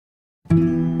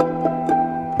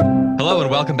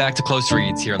Welcome back to Close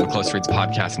Reads here on the Close Reads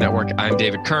Podcast Network. I'm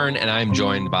David Kern, and I'm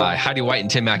joined by Heidi White and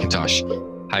Tim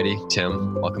McIntosh. Heidi,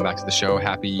 Tim, welcome back to the show.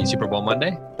 Happy Super Bowl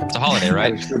Monday. It's a holiday,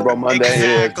 right? Happy Super Bowl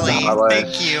Monday. Exactly.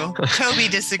 Thank you. Toby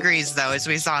disagrees, though, as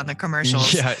we saw in the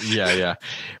commercials. Yeah.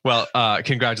 Well,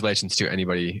 congratulations to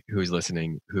anybody who's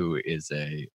listening who is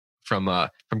from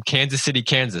Kansas City,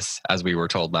 Kansas, as we were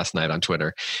told last night on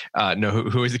Twitter.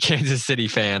 Who is a Kansas City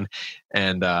fan,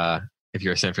 and if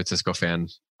you're a San Francisco fan,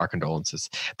 our condolences.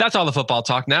 That's all the football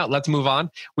talk. Now let's move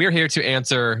on. We are here to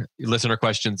answer listener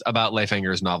questions about Leif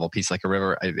Enger's novel Peace Like a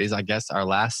River. It is, I guess, our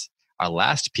last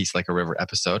Peace Like a River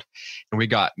episode, and we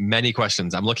got many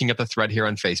questions. I'm looking at the thread here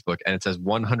on Facebook, and it says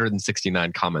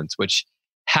 169 comments, which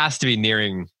has to be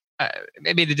nearing.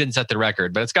 Maybe they didn't set the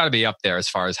record, but it's got to be up there as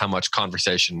far as how much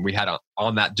conversation we had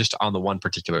on that, just on the one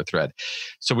particular thread.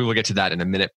 So we will get to that in a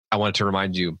minute. I wanted to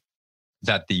remind you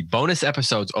that the bonus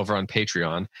episodes over on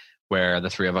Patreon, where the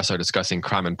three of us are discussing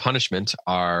Crime and Punishment,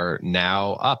 are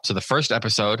now up. So the first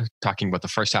episode, talking about the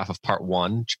first half of part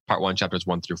one, chapters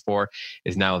 1 through 4,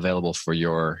 is now available for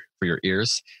your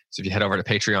ears. So if you head over to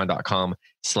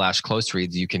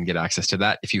patreon.com/closereads, you can get access to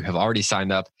that. If you have already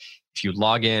signed up, if you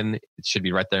log in, it should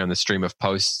be right there in the stream of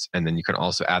posts. And then you can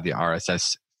also add the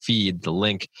RSS feed, the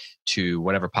link to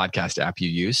whatever podcast app you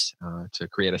use to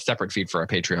create a separate feed for our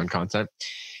Patreon content.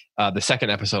 The second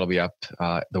episode will be up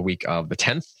the week of the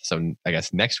 10th. So I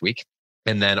guess next week.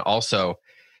 And then also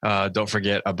don't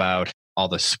forget about all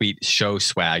the sweet show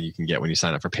swag you can get when you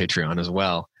sign up for Patreon as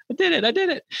well. I did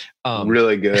it.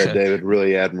 Really good, David.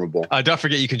 Really admirable. Don't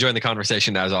forget, you can join the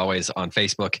conversation as always on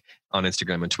Facebook, on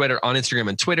Instagram and Twitter. On Instagram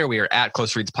and Twitter, we are at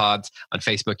Close Reads Pods. On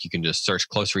Facebook, you can just search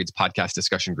Close Reads Podcast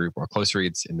Discussion Group or Close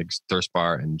Reads in the search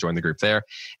bar and join the group there.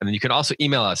 And then you can also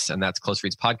email us, and that's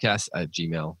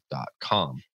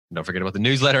closereadspodcast@gmail.com. And don't forget about the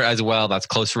newsletter as well. That's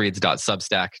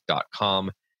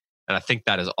closereads.substack.com. And I think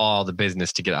that is all the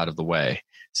business to get out of the way.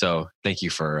 So thank you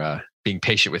for being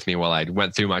patient with me while I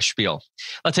went through my spiel.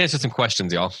 Let's answer some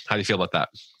questions, y'all. How do you feel about that?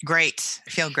 Great. I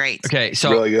feel great. Okay,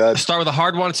 so really good. Start with a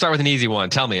hard one, start with an easy one.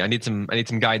 Tell me, I need some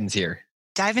guidance here.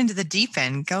 Dive into the deep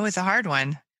end. Go with a hard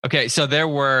one. Okay, so there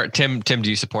were, Tim, do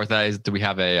you support that? Do we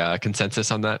have a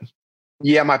consensus on that?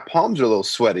 Yeah, my palms are a little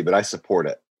sweaty, but I support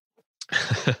it.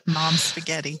 Mom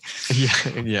spaghetti.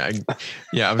 Yeah.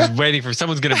 I was waiting for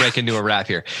someone's going to break into a rap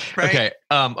here. Right.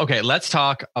 Okay. Let's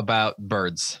talk about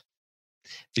birds,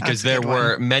 because there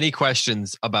were many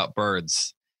questions about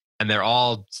birds, and they're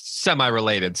all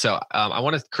semi-related. So I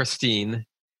wanted Christine.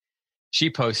 She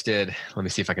posted. Let me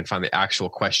see if I can find the actual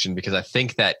question, because I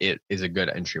think that it is a good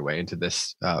entryway into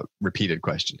this repeated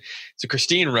question. So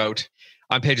Christine wrote,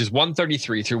 on pages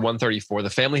 133 through 134, the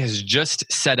family has just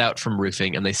set out from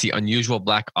roofing, and they see unusual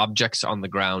black objects on the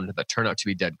ground that turn out to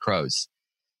be dead crows.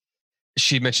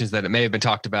 She mentions that it may have been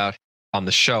talked about on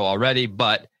the show already,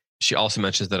 but she also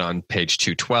mentions that on page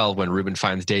 212, when Reuben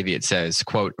finds Davy, it says,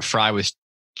 quote, Fry was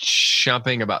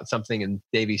chumping about something, and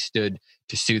Davy stood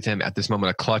to soothe him. At this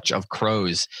moment, a clutch of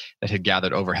crows that had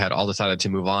gathered overhead all decided to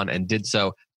move on, and did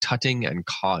so, tutting and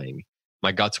cawing.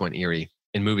 My guts went eerie.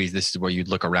 In movies, this is where you'd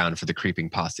look around for the creeping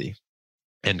posse.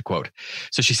 End quote.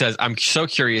 So she says, I'm so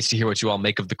curious to hear what you all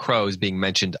make of the crows being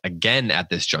mentioned again at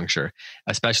this juncture,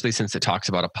 especially since it talks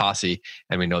about a posse,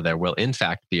 and we know there will in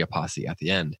fact be a posse at the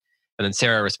end. And then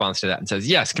Sarah responds to that and says,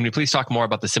 yes, can we please talk more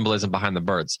about the symbolism behind the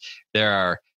birds? There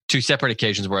are two separate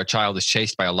occasions where a child is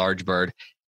chased by a large bird,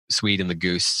 Swede and the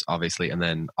goose, obviously, and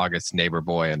then August's neighbor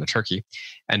boy and the turkey.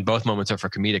 And both moments are for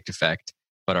comedic effect,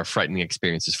 but are frightening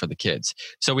experiences for the kids.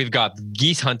 So we've got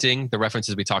geese hunting, the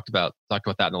references we talked about that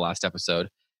in the last episode.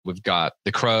 We've got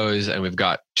the crows, and we've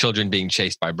got children being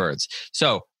chased by birds.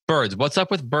 So birds, what's up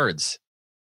with birds?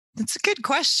 That's a good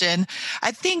question.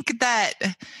 I think that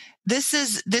this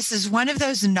is one of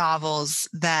those novels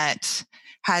that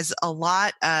has a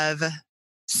lot of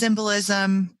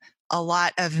symbolism, a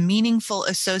lot of meaningful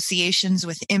associations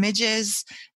with images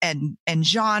and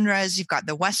genres. You've got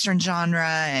the Western genre.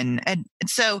 And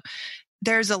so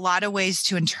there's a lot of ways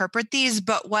to interpret these,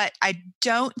 but what I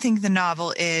don't think the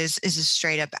novel is a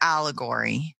straight up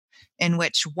allegory in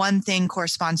which one thing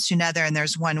corresponds to another and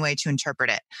there's one way to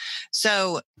interpret it.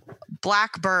 So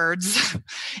black birds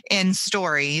in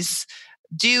stories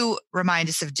do remind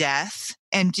us of death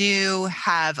and do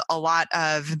have a lot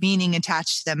of meaning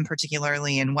attached to them,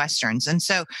 particularly in Westerns. And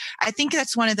so I think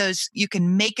that's one of those, you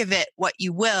can make of it what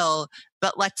you will,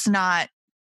 but let's not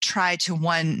try to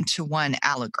one-to-one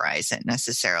allegorize it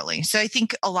necessarily. So I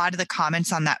think a lot of the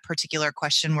comments on that particular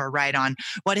question were right on,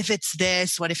 what if it's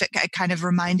this? What if it kind of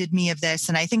reminded me of this?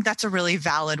 And I think that's a really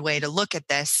valid way to look at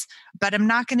this. But I'm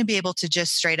not going to be able to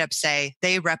just straight up say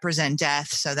they represent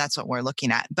death, so that's what we're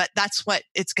looking at. But that's what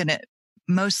it's going to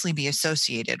mostly be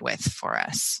associated with for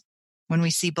us. When we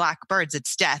see black birds,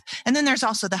 it's death. And then there's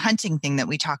also the hunting thing that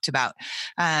we talked about.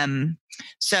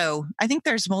 So I think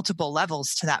there's multiple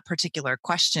levels to that particular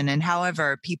question, and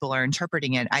however people are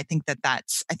interpreting it, I think I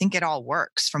think it all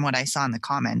works from what I saw in the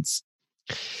comments.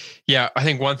 Yeah, I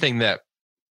think one thing that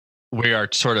we are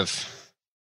sort of,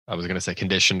 I was going to say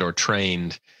conditioned or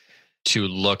trained to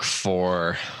look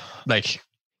for, like,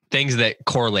 things that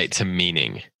correlate to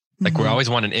meaning. Like, we always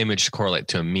want an image to correlate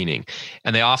to a meaning,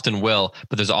 and they often will,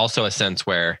 but there's also a sense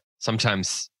where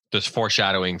sometimes there's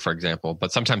foreshadowing, for example,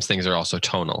 but sometimes things are also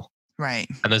tonal. Right.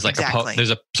 And there's like exactly. there's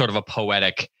a sort of a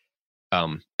poetic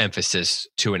emphasis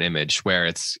to an image where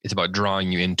it's about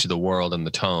drawing you into the world and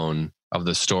the tone of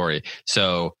the story.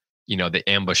 So, the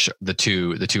ambush, the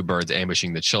two birds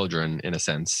ambushing the children, in a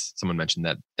sense, someone mentioned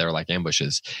that they're like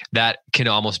ambushes. That can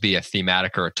almost be a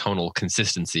thematic or a tonal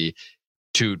consistency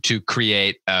to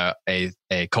create a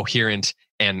coherent,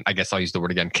 and I guess I'll use the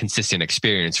word again, consistent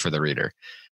experience for the reader.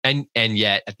 And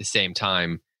yet at the same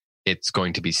time, it's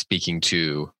going to be speaking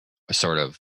to a sort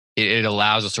of, it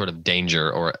allows a sort of danger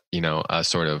or, a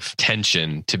sort of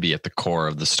tension to be at the core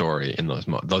of the story. In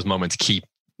those moments keep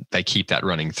that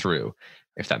running through,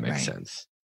 if that makes sense.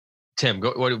 Tim,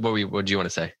 what do you want to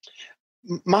say?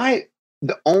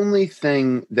 The only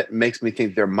thing that makes me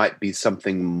think there might be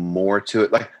something more to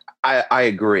it, like, I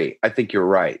agree. I think you're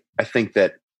right. I think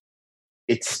that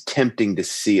it's tempting to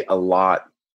see a lot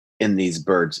in these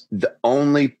birds. The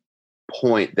only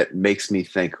point that makes me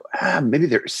think, maybe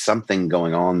there's something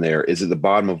going on there is at the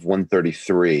bottom of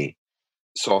 133.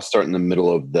 So I'll start in the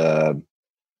middle of the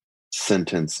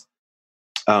sentence.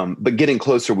 But getting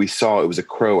closer, we saw it was a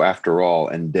crow after all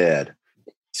and dead.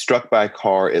 Struck by a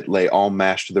car, it lay all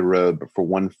mashed to the road, but for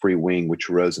one free wing, which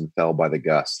rose and fell by the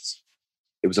gusts.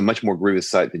 It was a much more grievous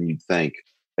sight than you'd think.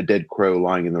 A dead crow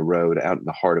lying in the road out in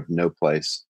the heart of no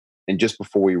place. And just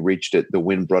before we reached it, the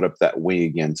wind brought up that wing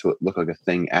again, so it looked like a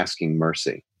thing asking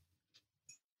mercy.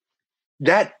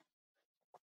 That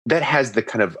has the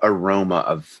kind of aroma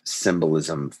of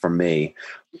symbolism for me.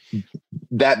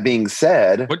 That being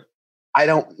said, I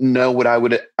don't know what I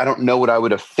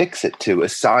would affix it to,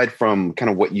 aside from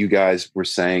kind of what you guys were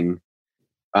saying.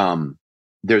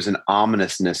 There's an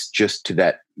ominousness just to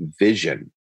that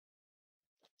vision.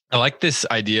 I like this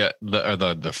idea,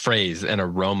 the phrase, an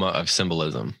aroma of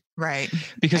symbolism. Right.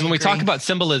 Because when we talk about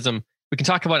symbolism, we can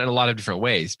talk about it in a lot of different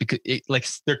ways.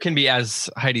 Because there can be,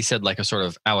 as Heidi said, like a sort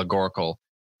of allegorical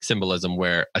symbolism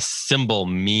where a symbol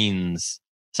means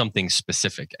something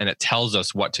specific and it tells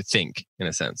us what to think, in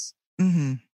a sense.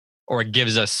 Mm-hmm. Or it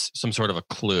gives us some sort of a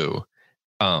clue.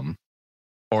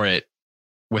 Or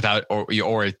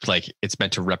it's like it's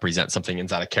meant to represent something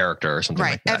inside a character or something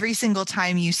like that. Every single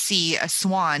time you see a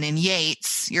swan in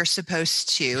Yeats, you're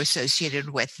supposed to associate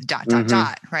it with ...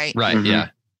 right? Right. Mm-hmm. Yeah.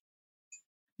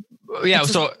 Yeah.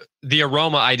 So the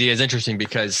aroma idea is interesting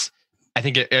because I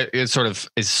think it sort of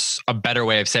is a better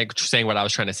way of saying what I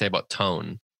was trying to say about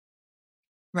tone.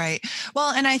 Right.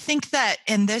 Well, and I think that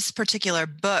in this particular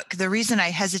book, the reason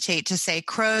I hesitate to say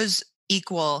crows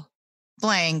equal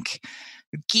blank,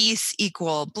 geese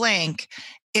equal blank,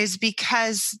 is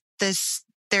because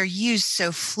they're used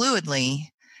so fluidly,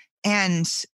 and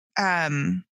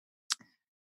the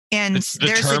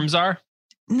terms are.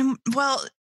 Well,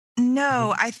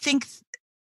 no, I think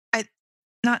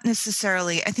not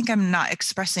necessarily. I think I'm not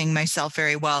expressing myself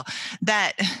very well.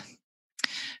 That,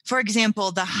 for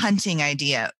example, the hunting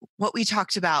idea, what we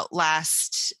talked about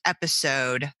last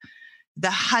episode, the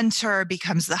hunter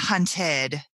becomes the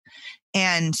hunted,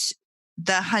 and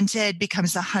the hunted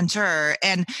becomes the hunter.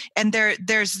 And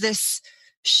there's this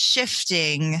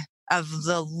shifting of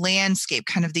the landscape,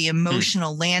 kind of the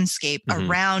emotional landscape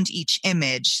around each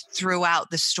image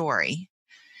throughout the story.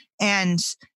 And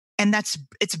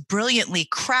it's brilliantly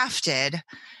crafted.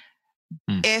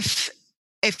 If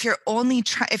you're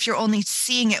only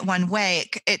seeing it one way,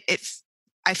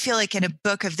 I feel like in a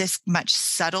book of this much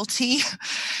subtlety,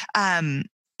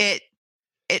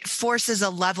 it forces a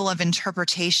level of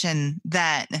interpretation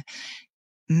that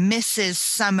misses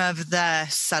some of the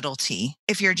subtlety.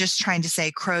 If you're just trying to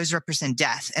say crows represent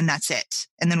death and that's it,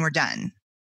 and then we're done.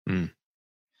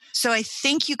 So I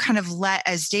think you kind of let,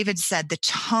 as David said, the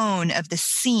tone of the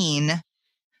scene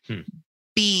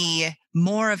be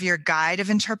more of your guide of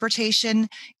interpretation.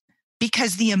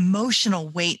 because the emotional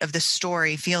weight of the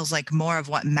story feels like more of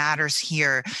what matters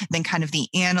here than kind of the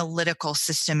analytical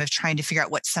system of trying to figure out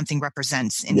what something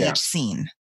represents in each scene.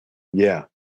 Yeah.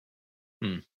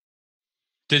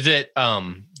 Does it,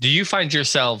 do you find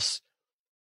yourselves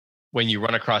when you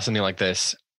run across something like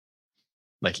this,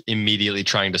 like immediately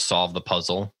trying to solve the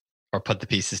puzzle or put the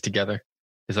pieces together?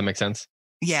 Does that make sense?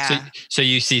 Yeah. So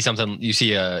you see something,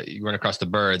 you run across the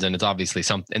birds and it's obviously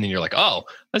something, and then you're like, oh,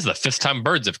 this is the fifth time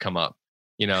birds have come up,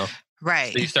 you know?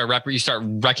 Right. So you start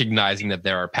recognizing that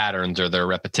there are patterns or there are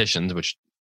repetitions, which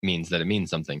means that it means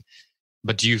something.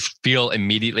 But do you feel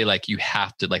immediately like you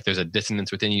have to, like there's a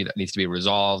dissonance within you that needs to be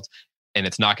resolved, and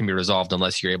it's not going to be resolved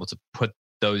unless you're able to put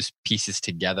those pieces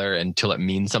together until it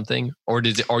means something? Or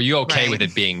are you okay with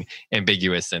it being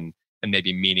ambiguous and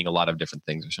maybe meaning a lot of different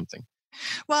things or something?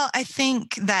 Well, I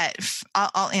think that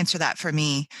I'll answer that for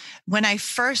me. When I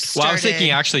first started... Well, I was thinking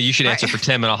actually you should answer for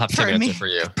Tim, and I'll have Tim answer for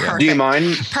you. Perfect. Do you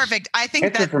mind? Perfect. I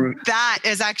think that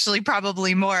is actually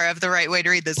probably more of the right way to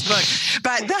read this book.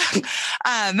 But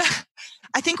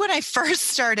I think when I first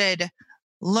started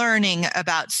learning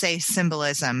about, say,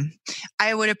 symbolism,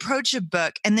 I would approach a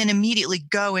book and then immediately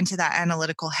go into that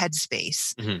analytical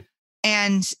headspace.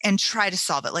 And try to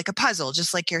solve it like a puzzle,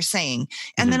 just like you're saying.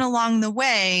 And then along the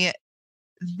way,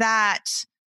 that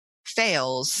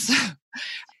fails.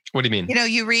 What do you mean?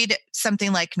 You read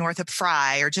something like Northrop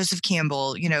Frye or Joseph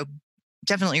Campbell,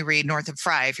 definitely read Northrop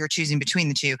Frye if you're choosing between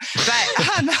the two.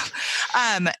 But,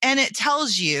 and it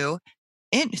tells you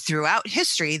throughout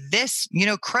history, this,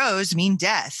 crows mean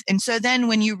death. And so then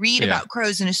when you read about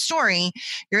crows in a story,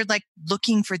 you're like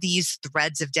looking for these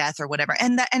threads of death or whatever.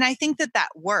 And I think that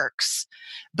works,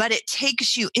 but it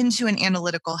takes you into an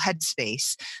analytical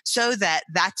headspace so that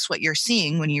that's what you're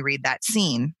seeing when you read that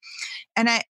scene. And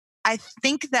I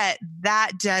think that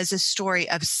does a story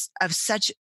of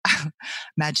such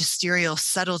magisterial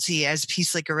subtlety as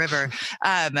Peace Like a River,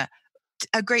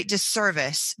 a great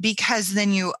disservice, because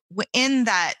then in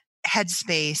that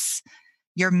headspace,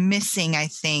 you're missing, I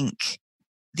think,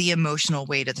 the emotional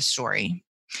weight of the story,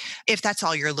 if that's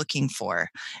all you're looking for.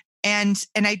 And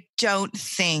I don't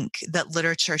think that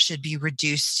literature should be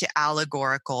reduced to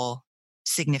allegorical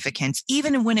significance,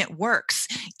 even when it works.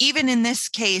 Even in this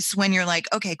case, when you're like,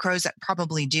 okay, crows that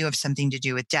probably do have something to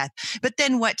do with death. But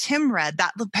then what Tim read,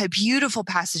 that beautiful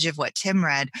passage of what Tim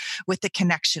read with the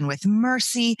connection with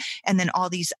mercy, and then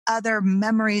all these other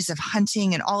memories of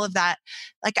hunting and all of that.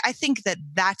 Like, I think that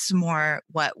that's more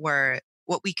what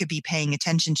we could be paying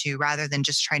attention to, rather than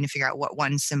just trying to figure out what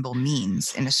one symbol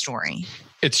means in a story.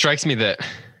 It strikes me that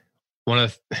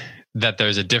that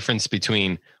there's a difference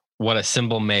between what a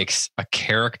symbol makes a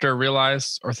character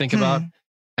realize or think about,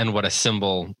 and what a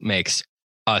symbol makes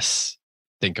us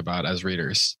think about as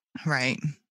readers. Right.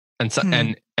 And so,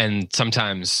 and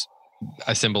sometimes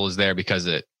a symbol is there because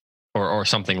it, or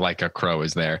something like a crow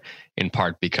is there in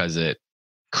part because it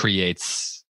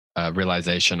creates a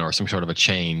realization or some sort of a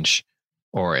change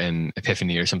or an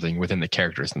epiphany or something within the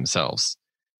characters themselves.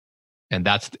 And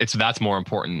that's more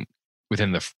important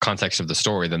within the context of the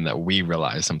story than that we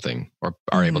realize something or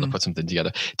are able to put something together.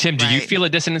 Tim, do you feel a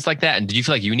dissonance like that? And do you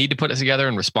feel like you need to put it together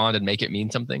and respond and make it mean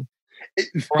something?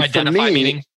 Or identify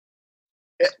meaning?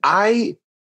 I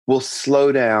will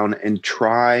slow down and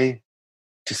try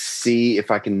to see if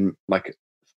I can, like,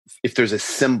 if there's a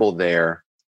symbol there,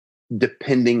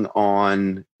 depending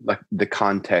on like the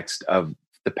context of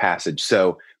the passage.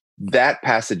 So that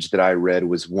passage that I read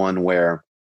was one where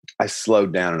I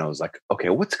slowed down and I was like, okay,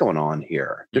 what's going on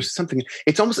here? There's something,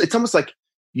 it's almost like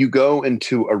you go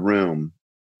into a room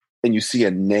and you see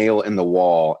a nail in the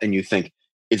wall and you think,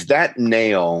 is that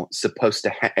nail supposed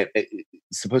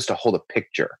to hold a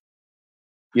picture?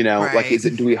 Like,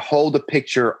 do we hold a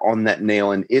picture on that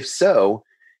nail? And if so,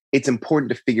 it's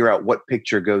important to figure out what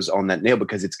picture goes on that nail,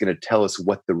 because it's going to tell us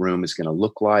what the room is going to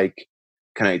look like.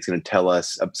 It's going to tell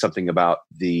us something about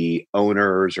the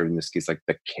owners, or in this case, like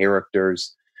the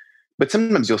characters. But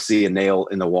sometimes you'll see a nail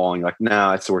in the wall and you're like,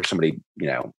 no, it's where somebody,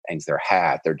 hangs their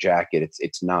hat, their jacket.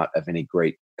 It's not of any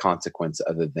great consequence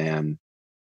other than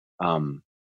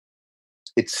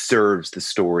it serves the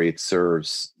story. It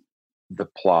serves the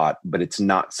plot, but it's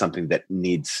not something that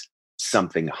needs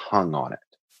something hung on it.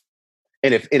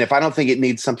 And if I don't think it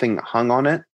needs something hung on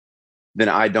it, then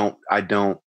I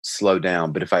don't slow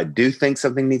down. But if I do think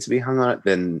something needs to be hung on it,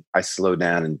 then I slow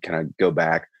down and kind of go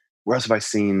back. Where else have I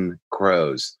seen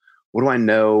crows? What do I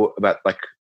know about, like,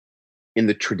 in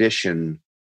the tradition?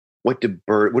 What do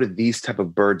these type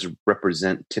of birds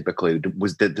represent typically?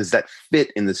 Does that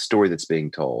fit in the story that's being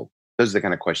told? Those are the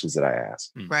kind of questions that I ask.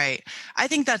 Right. I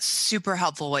think that's super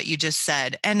helpful what you just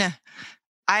said. And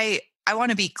I I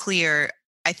want to be clear.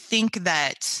 I think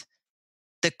that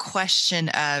the question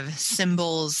of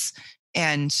symbols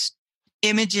and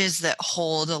images that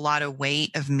hold a lot of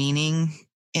weight of meaning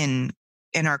in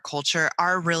our culture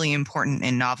are really important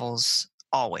in novels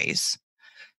always.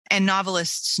 And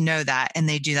novelists know that, and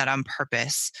they do that on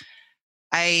purpose.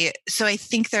 So I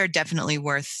think they're definitely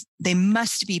they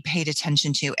must be paid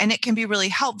attention to. And it can be really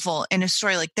helpful in a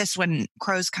story like this when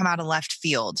crows come out of left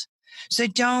field. So I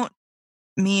don't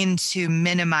mean to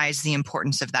minimize the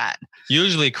importance of that.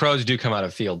 Usually crows do come out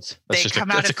of fields. That's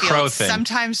a crow thing.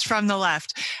 Sometimes from the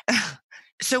left.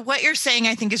 So what you're saying,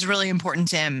 I think, is really important,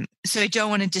 Tim. So I don't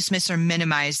want to dismiss or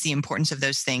minimize the importance of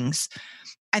those things.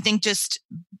 I think just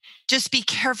be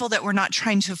careful that we're not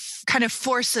trying to kind of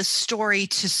force a story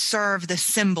to serve the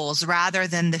symbols rather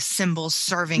than the symbols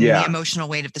serving the emotional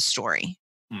weight of the story.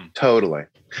 Totally.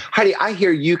 Heidi, I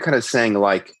hear you kind of saying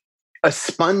like a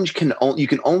sponge you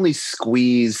can only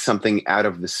squeeze something out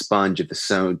of the sponge if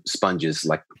the sponge is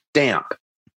like damp.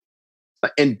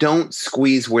 And don't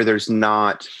squeeze where there's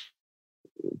not.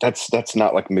 That's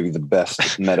not like maybe the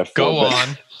best metaphor. Go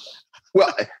on.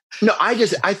 Well, no, I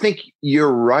think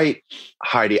you're right,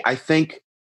 Heidi. I think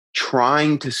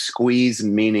trying to squeeze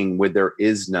meaning where there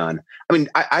is none. I mean,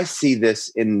 I see this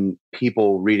in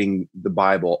people reading the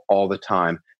Bible all the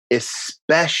time,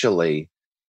 especially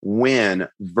when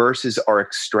verses are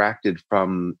extracted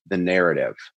from the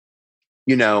narrative.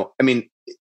 You know, I mean,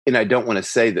 and I don't want to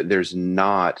say that there's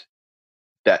not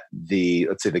that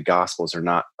let's say the Gospels are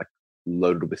not like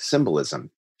loaded with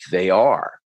symbolism. They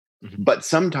are. Mm-hmm. But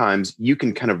sometimes you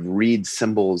can kind of read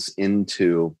symbols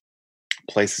into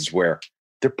places where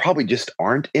there probably just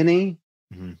aren't any.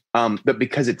 Mm-hmm. But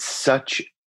because it's such,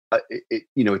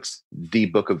 it's the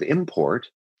book of import.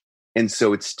 And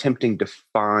so it's tempting to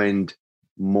find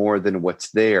more than what's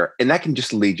there. And that can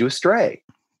just lead you astray.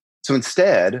 So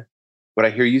instead, what I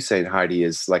hear you saying, Heidi,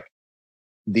 is like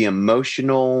the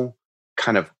emotional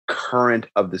kind of current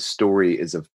of the story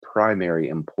is of primary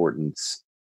importance,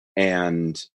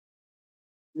 and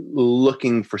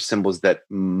looking for symbols that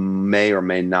may or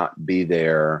may not be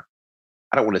there.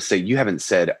 I don't want to say, you haven't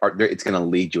said it's going to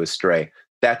lead you astray.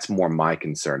 That's more my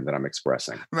concern that I'm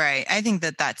expressing. Right. I think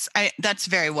that's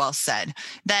very well said.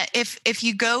 That if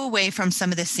you go away from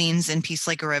some of the scenes in Peace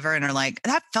Like a River and are like,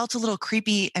 that felt a little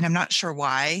creepy and I'm not sure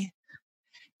why,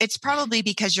 it's probably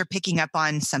because you're picking up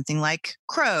on something like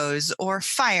crows or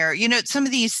fire, some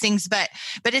of these things, but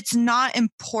it's not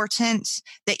important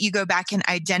that you go back and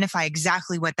identify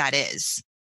exactly what that is.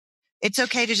 It's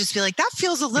okay to just be like, that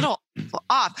feels a little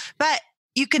off, but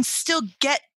you can still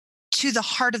get to the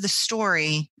heart of the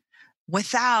story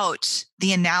without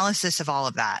the analysis of all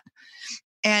of that.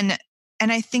 And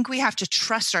I think we have to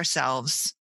trust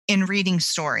ourselves in reading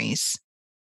stories.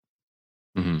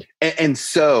 Mm-hmm. And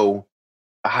so,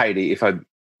 Heidi, if I'm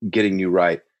getting you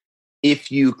right,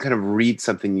 if you kind of read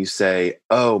something, you say,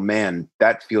 oh man,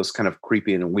 that feels kind of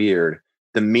creepy and weird.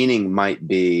 The meaning might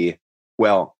be,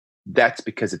 well, that's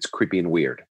because it's creepy and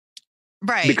weird.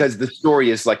 Right. Because the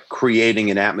story is like creating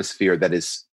an atmosphere that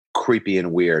is creepy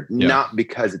and weird, not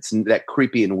because it's that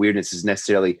creepy and weirdness is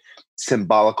necessarily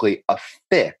symbolically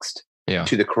affixed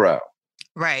to the crow.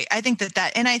 Right. I think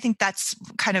and I think that's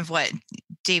kind of what,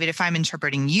 David, if I'm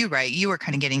interpreting you right, you were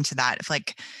kind of getting to that. If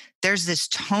like there's this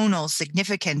tonal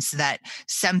significance that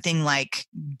something like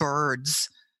birds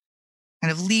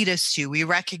kind of lead us to, we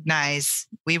recognize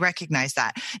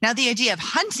that. Now, the idea of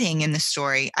hunting in the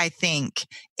story, I think,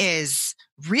 is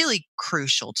really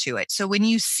crucial to it. So when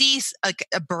you see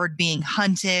a bird being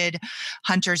hunted,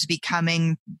 hunters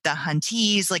becoming the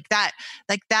huntees, like that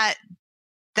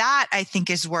I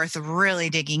think is worth really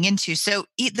digging into. So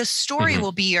the story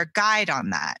will be your guide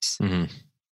on that. Mm-hmm.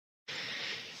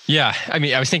 Yeah. I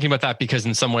mean, I was thinking about that because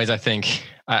in some ways I think,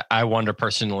 I wonder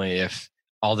personally if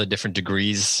all the different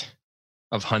degrees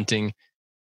of hunting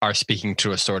are speaking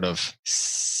to a sort of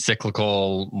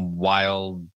cyclical,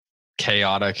 wild,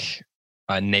 chaotic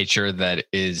nature that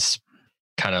is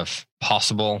kind of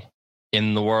possible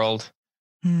in the world.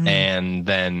 Mm. And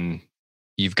then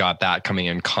you've got that coming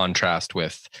in contrast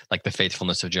with like the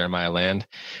faithfulness of Jeremiah Land.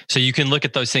 So you can look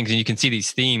at those things and you can see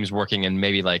these themes working, and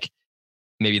maybe those,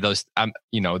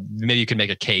 maybe you can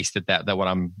make a case that what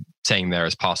I'm saying there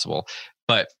is possible,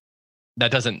 but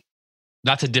that's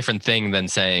a different thing than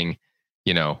saying,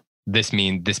 this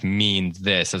means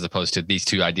this, as opposed to these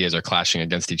two ideas are clashing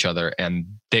against each other. And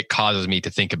it causes me to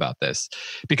think about this,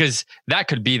 because that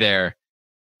could be there,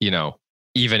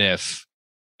 even if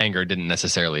anger didn't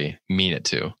necessarily mean it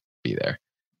to be there.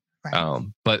 Right.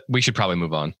 But we should probably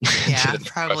move on. Yeah,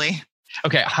 probably.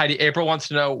 Okay. Heidi, April wants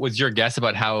to know, was your guess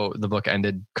about how the book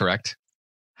ended correct?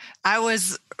 I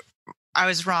was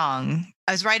wrong.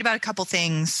 I was right about a couple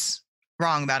things,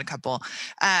 wrong about a couple.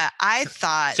 I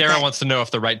thought Sarah wants to know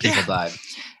if the right people died.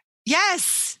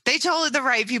 Yes, the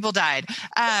right people died.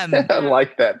 I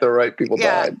like that. The right people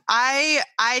died.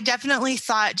 I definitely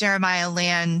thought Jeremiah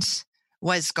Land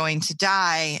was going to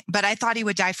die, but I thought he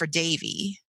would die for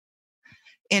Davy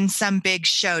in some big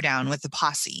showdown with the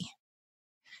posse.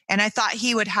 And I thought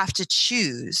he would have to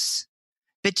choose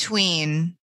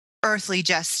between earthly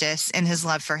justice and his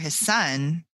love for his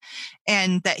son,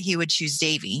 and that he would choose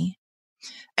Davy.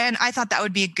 And I thought that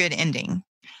would be a good ending.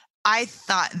 I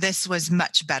thought this was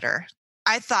much better.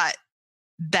 I thought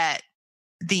that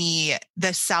the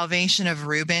salvation of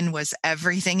Reuben was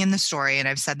everything in the story, and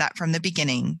I've said that from the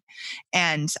beginning.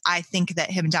 And I think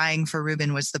that him dying for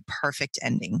Reuben was the perfect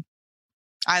ending.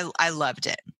 I loved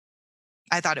it.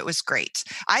 I thought it was great.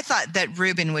 I thought that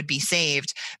Reuben would be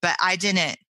saved, but I did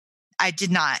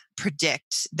not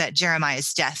predict that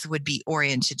Jeremiah's death would be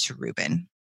oriented to Reuben.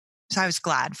 So I was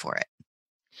glad for it.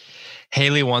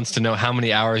 Haley wants to know, how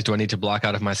many hours do I need to block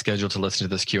out of my schedule to listen to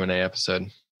this Q&A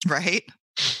episode? Right?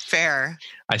 Fair.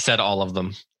 I said all of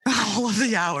them. All of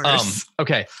the hours.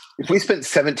 Okay. If we spent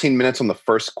 17 minutes on the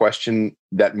first question,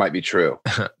 that might be true.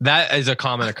 That is a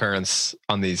common occurrence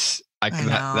on these.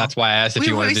 That's why I asked if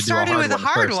you wanted to do a hard one. We started with a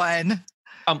hard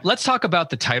one. Let's talk about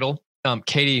the title.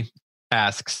 Katie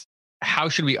asks, how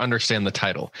should we understand the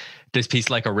title? Does Peace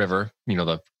Like a River,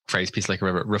 the phrase Peace Like a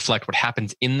River, reflect what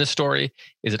happens in the story?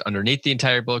 Is it underneath the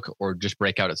entire book, or just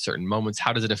break out at certain moments?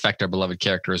 How does it affect our beloved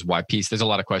characters? Why peace? There's a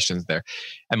lot of questions there.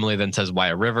 Emily then says, why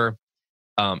a river?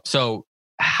 So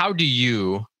how do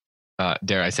you,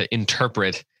 dare I say,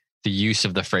 interpret the use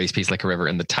of the phrase Peace Like a River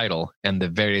in the title and the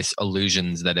various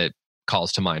allusions that it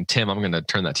calls to mind? Tim, I'm going to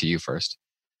turn that to you first.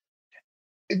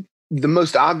 The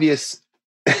most obvious,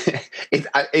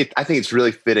 I think it's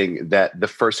really fitting that the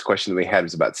first question that we had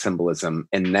was about symbolism,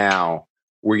 and now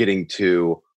we're getting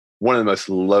to one of the most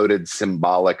loaded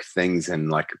symbolic things in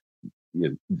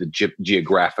the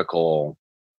geographical,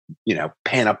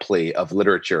 panoply of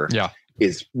literature. Yeah,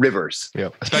 is rivers. Yeah,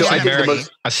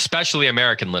 especially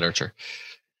American literature.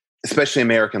 Especially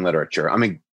American literature. I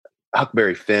mean,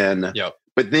 Huckleberry Finn. Yep.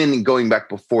 But then going back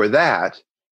before that,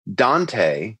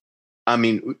 Dante. I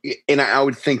mean, and I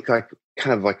would think kind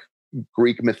of like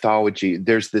Greek mythology,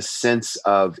 there's this sense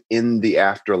of in the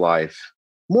afterlife,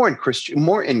 more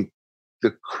in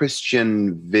the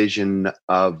Christian vision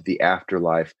of the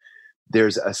afterlife,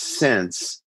 there's a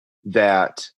sense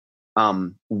that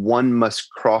one must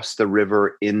cross the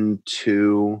river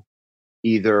into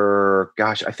either,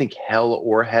 I think hell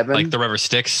or heaven. Like the river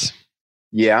Styx.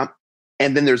 Yeah.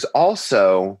 And then there's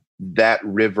also that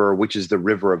river, which is the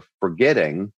river of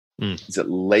forgetting. Is it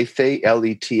Lethe,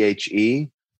 Lethe?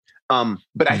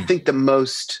 But I think the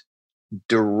most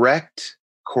direct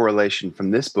correlation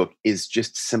from this book is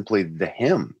just simply the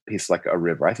hymn, Peace Like a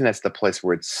River. I think that's the place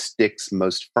where it sticks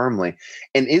most firmly.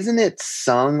 And isn't it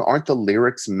sung? Aren't the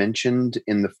lyrics mentioned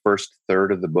in the first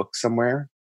third of the book somewhere?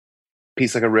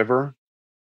 Peace Like a River?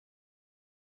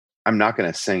 I'm not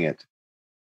going to sing it.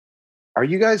 Are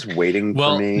you guys waiting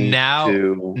for me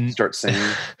to start singing?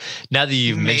 Now that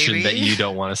you've mentioned that you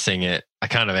don't want to sing it, I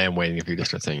kind of am waiting for you to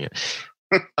start singing it.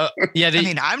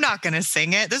 I'm not going to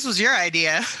sing it. This was your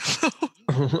idea.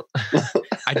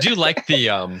 I do like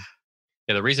the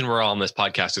reason we're all on this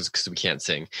podcast is because we can't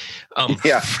sing.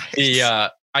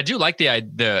 I do like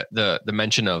the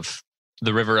mention of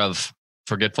the river of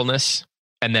forgetfulness,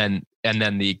 and then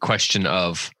the question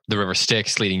of the river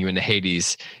Styx leading you into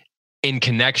Hades, in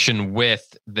connection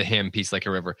with the hymn Peace Like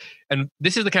a River. And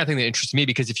this is the kind of thing that interests me,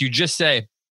 because if you just say,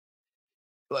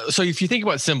 so if you think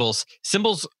about symbols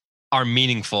are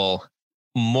meaningful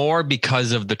more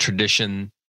because of the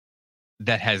tradition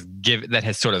that has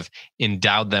sort of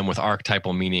endowed them with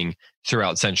archetypal meaning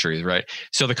throughout centuries, right?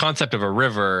 So the concept of a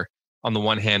river, on the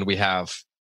one hand, we have,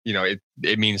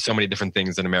 it means so many different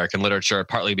things in American literature,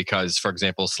 partly because, for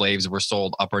example, slaves were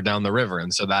sold up or down the river.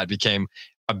 And so that became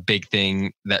a big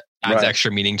thing that adds extra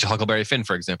meaning to Huckleberry Finn,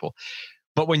 for example.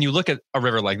 But when you look at a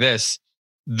river like this,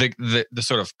 the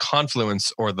sort of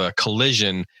confluence or the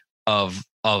collision of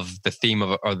the theme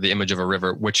or the image of a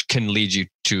river, which can lead you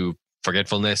to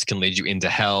forgetfulness, can lead you into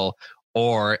hell,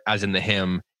 or as in the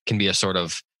hymn, can be a sort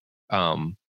of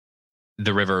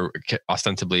the river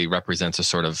ostensibly represents a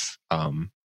sort of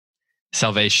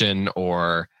salvation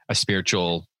or a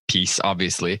spiritual peace,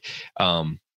 obviously.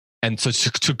 And so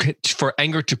for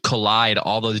anger to collide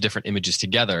all those different images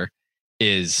together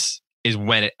is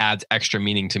when it adds extra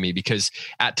meaning to me, because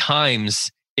at times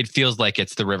it feels like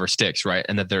it's the river Styx, right?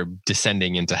 And that they're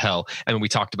descending into hell. And we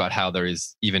talked about how there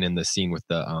is, even in the scene with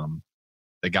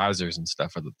the geysers and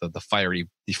stuff, or the fiery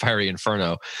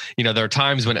inferno. There are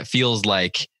times when it feels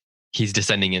like he's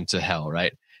descending into hell,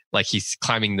 right? Like he's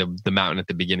climbing the mountain at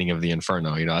the beginning of the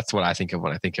inferno. That's what I think of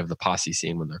when I think of the posse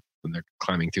scene when they're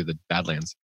climbing through the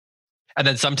Badlands. And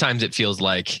then sometimes it feels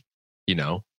like,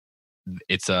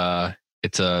 it's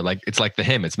like the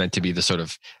hymn. It's meant to be the sort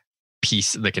of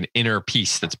peace, like an inner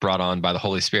peace that's brought on by the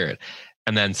Holy Spirit.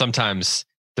 And then sometimes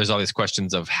there's all these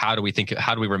questions of how do we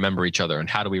remember each other, and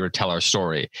how do we retell our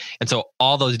story? And so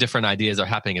all those different ideas are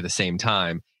happening at the same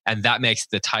time. And that makes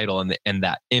the title and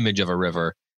that image of a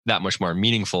river that much more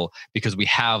meaningful, because we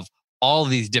have all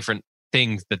these different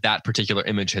things that particular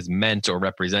image has meant or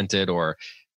represented, or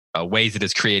ways it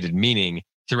has created meaning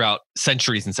throughout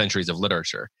centuries and centuries of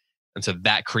literature. And so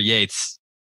that creates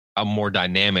a more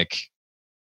dynamic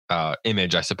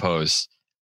image, I suppose,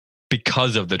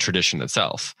 because of the tradition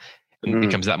itself. And it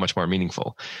becomes that much more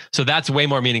meaningful. So that's way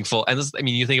more meaningful. And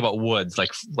you think about woods,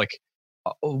 like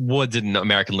woods in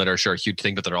American literature are a huge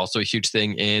thing, but they're also a huge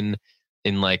thing in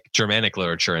like Germanic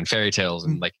literature and fairy tales.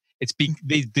 And like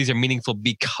these are meaningful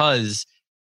because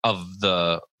of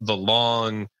the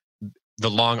long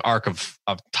arc of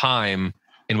time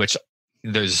in which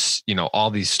there's all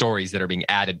these stories that are being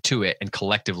added to it, and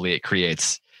collectively it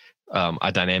creates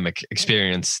a dynamic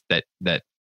experience that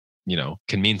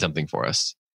can mean something for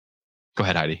us. Go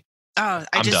ahead, Heidi. Oh,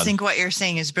 I just think what you're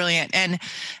saying is brilliant. And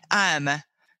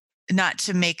not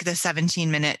to make the 17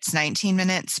 minutes 19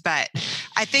 minutes, but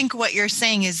I think what you're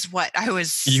saying is what I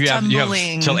was stumbling.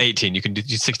 You have till 18. You can do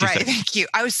 60 Right, seconds. thank you.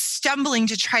 I was stumbling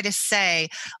to try to say,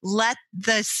 let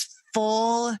this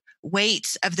full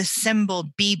weight of the symbol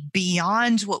be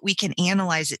beyond what we can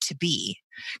analyze it to be.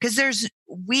 Because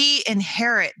we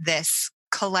inherit this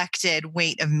collected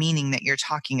weight of meaning that you're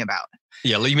talking about.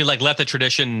 Yeah, you mean like let the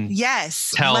tradition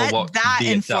tell let what that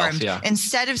informed. Itself, yeah.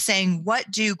 Instead of saying,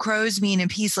 what do crows mean in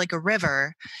peace like a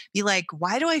river? Be like,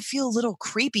 why do I feel a little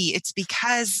creepy? It's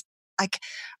because like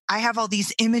I have all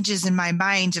these images in my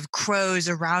mind of crows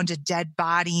around a dead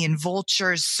body and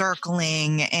vultures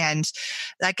circling and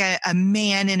like a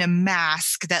man in a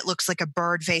mask that looks like a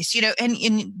bird face, and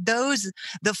in those,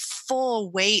 the full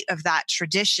weight of that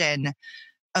tradition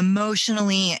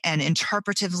emotionally and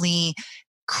interpretively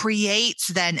creates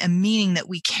then a meaning that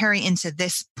we carry into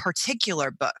this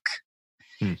particular book.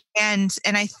 And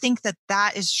I think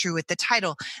that is true with the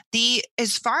title.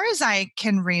 As far as I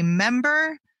can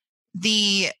remember,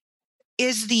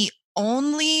 is the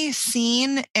only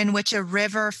scene in which a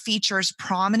river features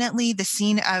prominently the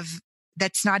scene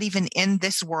that's not even in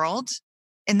this world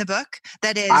in the book.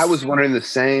 That is, I was wondering the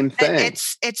same thing.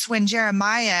 It's when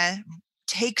Jeremiah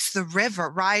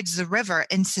rides the river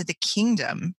into the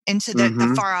kingdom, into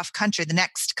the far off country, the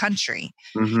next country.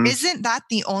 Mm-hmm. Isn't that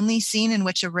the only scene in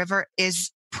which a river is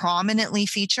prominently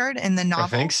featured in the novel? I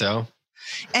think so.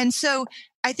 And so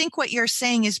I think what you're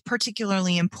saying is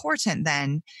particularly important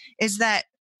then, is that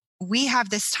we have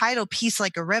this title, Peace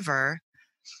Like a River.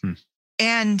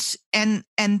 And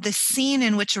the scene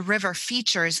in which a river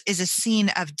features is a scene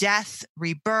of death,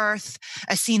 rebirth,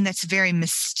 a scene that's very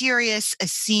mysterious, a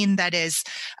scene that is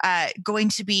going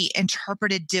to be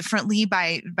interpreted differently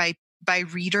by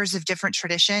readers of different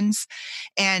traditions.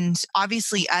 And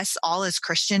obviously us all as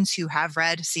Christians who have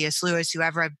read C.S. Lewis, who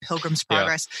have read Pilgrim's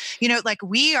Progress, like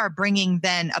we are bringing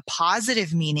then a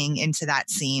positive meaning into that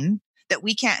scene that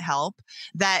we can't help,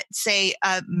 that say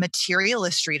a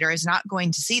materialist reader is not going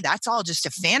to see. That's all just a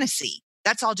fantasy.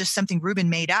 That's all just something Reuben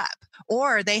made up.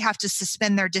 Or they have to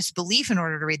suspend their disbelief in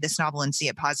order to read this novel and see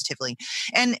it positively.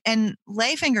 And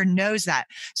Layfinger knows that.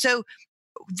 So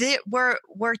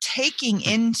we're taking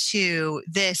into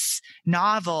this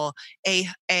novel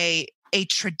a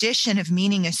tradition of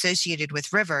meaning associated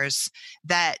with rivers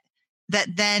that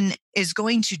then is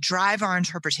going to drive our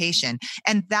interpretation.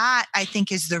 And that, I think,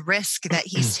 is the risk that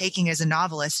he's taking as a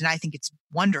novelist. And I think it's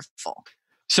wonderful.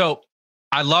 So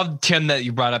I love, Tim, that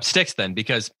you brought up Styx then,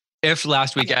 because if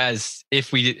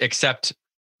we accept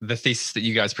the thesis that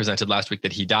you guys presented last week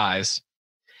that he dies,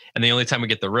 and the only time we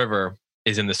get the river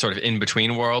is in this sort of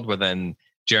in-between world where then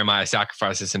Jeremiah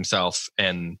sacrifices himself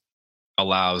and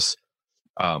allows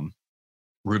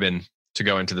Reuben to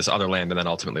go into this other land and then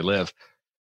ultimately live,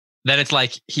 then it's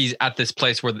like he's at this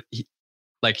place where,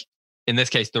 like in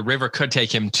this case, the river could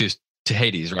take him to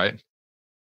Hades, right?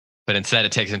 But instead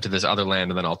it takes him to this other land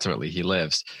and then ultimately he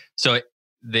lives. So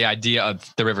the idea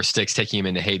of the river Styx taking him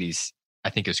into Hades,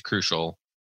 I think, is crucial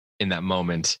in that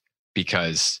moment,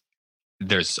 because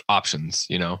there's options,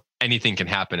 anything can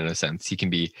happen in a sense. He can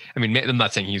be, I'm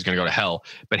not saying he's going to go to hell,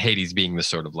 but Hades being this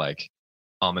sort of like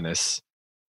ominous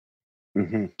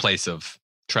place of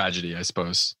tragedy, I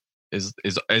suppose.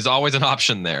 is always an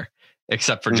option there,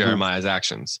 except for Jeremiah's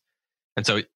actions. And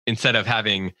so instead of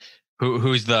having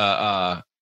who's the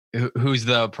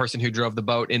person who drove the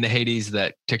boat into Hades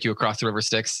that took you across the river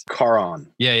Styx?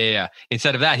 Charon. Yeah.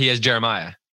 Instead of that, he has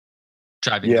Jeremiah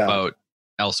driving the boat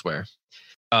elsewhere.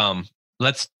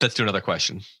 Let's do another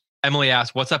question. Emily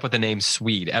asked, "What's up with the name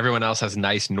Swede? Everyone else has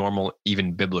nice, normal,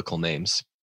 even biblical names."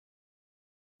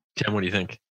 Tim, what do you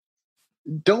think?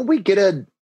 Don't we get an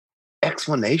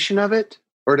explanation of it,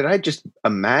 or did I just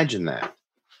imagine that?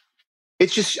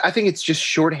 I think it's just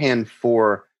shorthand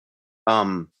for,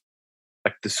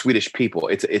 like the Swedish people.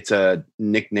 It's a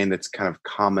nickname that's kind of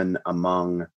common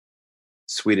among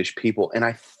Swedish people, and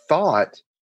I thought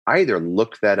I either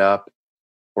looked that up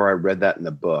or I read that in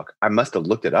the book. I must have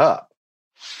looked it up.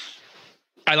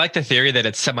 I like the theory that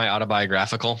it's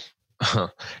semi-autobiographical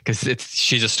because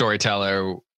she's a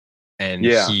storyteller and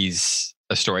he's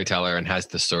a storyteller and has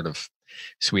this sort of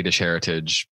Swedish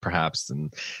heritage, perhaps.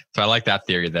 And so I like that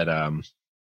theory that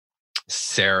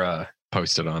Sarah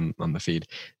posted on the feed.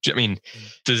 I mean,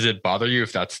 does it bother you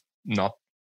if that's not?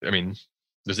 I mean,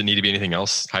 does it need to be anything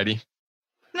else, Heidi?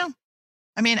 No.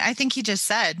 I mean, I think he just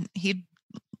said he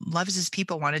loves his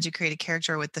people, wanted to create a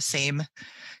character with the same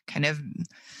kind of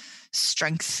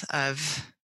strength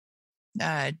of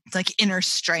like inner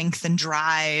strength and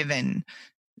drive and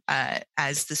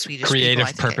as the Swedish creative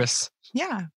people, purpose.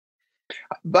 Yeah.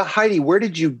 But Heidi, where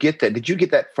did you get that? Did you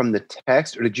get that from the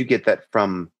text or did you get that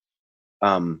from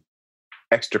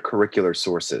extracurricular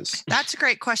sources? That's a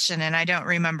great question. And I don't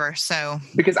remember. So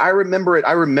because I remember it.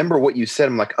 I remember what you said.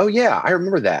 I'm like, oh yeah, I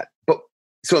remember that. But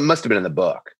so it must have been in the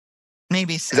book.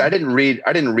 Maybe so. Because I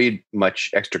didn't read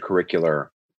much extracurricular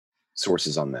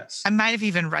sources on this. I might have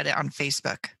even read it on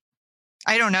Facebook.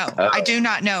 I don't know. I do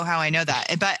not know how I know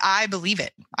that, but I believe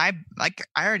it. I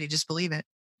already just believe it.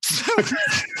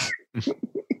 This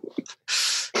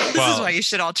is why you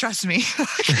should all trust me.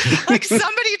 Like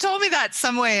somebody told me that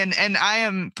some way and I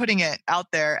am putting it out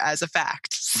there as a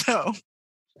fact. So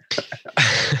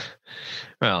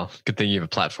well, good thing you have a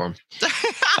platform.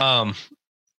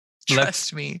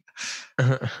 Trust me.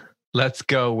 Let's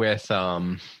go with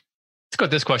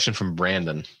this question from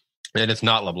Brandon. And it's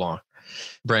not LeBlanc.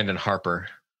 Brandon Harper.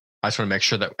 I just want to make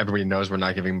sure that everybody knows we're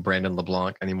not giving Brandon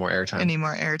LeBlanc any more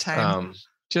airtime.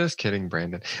 Just kidding,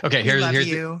 Brandon. Okay, here's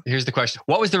the question.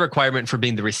 What was the requirement for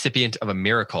being the recipient of a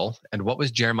miracle? And what was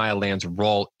Jeremiah Land's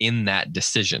role in that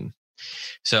decision?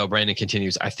 So Brandon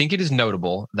continues, I think it is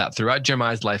notable that throughout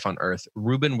Jeremiah's life on earth,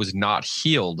 Reuben was not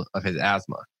healed of his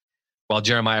asthma. While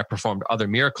Jeremiah performed other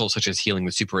miracles such as healing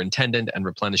the superintendent and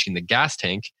replenishing the gas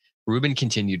tank, Reuben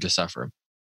continued to suffer.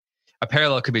 A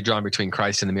parallel could be drawn between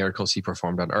Christ and the miracles he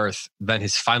performed on earth, then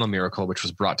his final miracle, which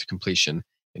was brought to completion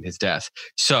in his death.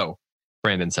 So,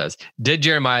 Brandon says, did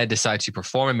Jeremiah decide to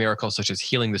perform a miracle such as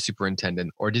healing the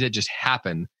superintendent, or did it just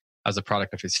happen as a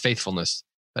product of his faithfulness,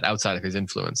 but outside of his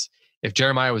influence? If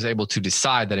Jeremiah was able to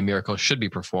decide that a miracle should be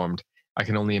performed, I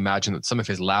can only imagine that some of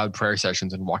his loud prayer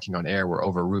sessions and walking on air were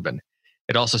over Reuben.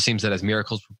 It also seems that as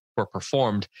miracles were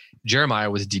performed,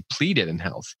 Jeremiah was depleted in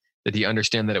health. Did he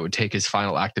understand that it would take his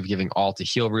final act of giving all to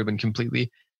heal Reuben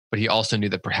completely? But he also knew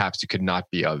that perhaps it could not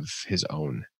be of his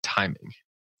own timing.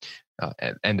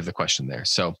 End of the question there.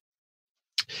 So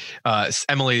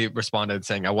Emily responded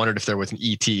saying, I wondered if there was an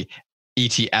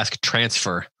ET-esque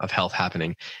transfer of health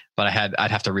happening, but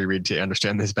I'd have to reread to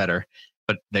understand this better.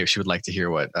 But she would like to hear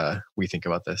what we think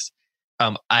about this.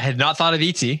 I had not thought of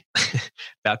ET.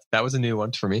 that was a new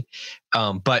one for me.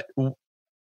 But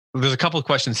there's a couple of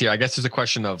questions here. I guess there's a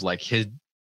question of like his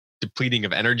depleting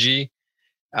of energy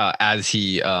as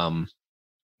he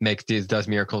does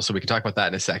miracles. So we can talk about that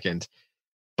in a second.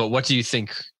 But what do you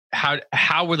think?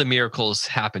 How were the miracles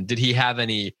happen? Did he have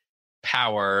any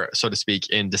power, so to speak,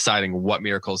 in deciding what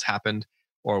miracles happened,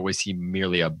 or was he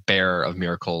merely a bearer of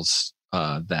miracles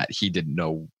that he didn't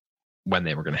know when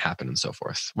they were going to happen and so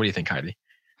forth? What do you think, Heidi?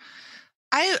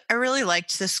 I really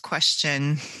liked this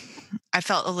question. I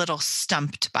felt a little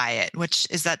stumped by it, which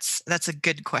is that's a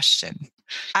good question.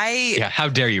 How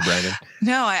dare you, Brandon?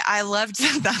 No, I loved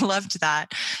that. I loved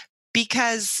that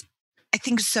because I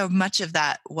think so much of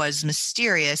that was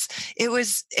mysterious.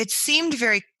 It seemed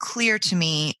very clear to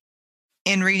me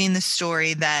in reading the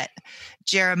story that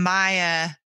Jeremiah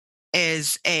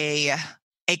is a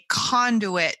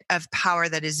conduit of power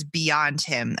that is beyond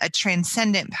him, a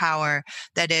transcendent power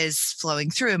that is flowing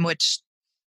through him, which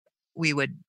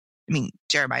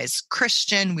Jeremiah is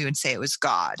Christian. We would say it was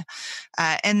God.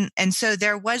 And so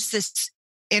there was this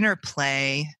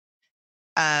interplay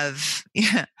of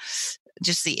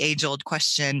just the age-old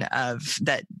question of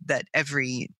that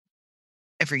every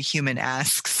human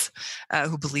asks,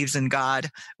 who believes in God,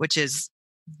 which is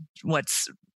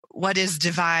what is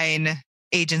divine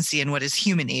agency and what is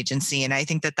human agency. And I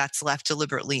think that that's left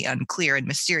deliberately unclear and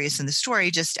mysterious in the story,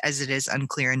 just as it is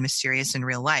unclear and mysterious in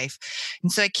real life.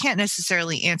 And so I can't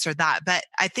necessarily answer that, but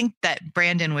I think that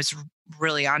Brandon was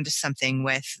really onto something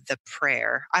with the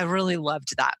prayer. I really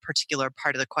loved that particular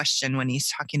part of the question when he's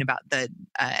talking about the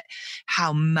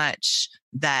how much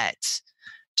that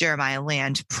Jeremiah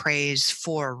Land prays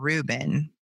for Reuben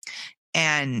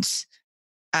and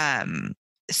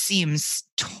seems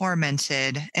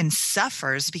tormented and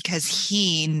suffers because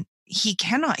he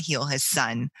cannot heal his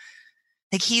son.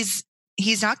 Like he's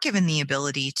not given the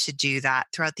ability to do that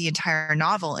throughout the entire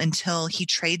novel until he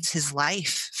trades his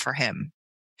life for him,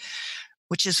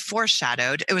 which is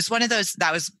foreshadowed. It was one of those,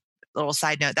 that was a little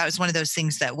side note, that was one of those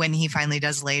things that when he finally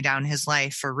does lay down his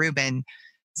life for Reuben,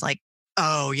 it's like,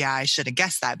 oh yeah, I should have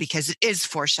guessed that, because it is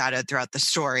foreshadowed throughout the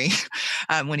story.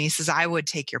 When he says, I would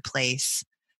take your place.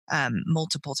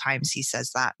 Multiple times he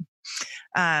says that.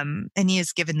 And he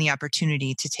is given the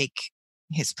opportunity to take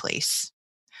his place.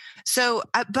 So,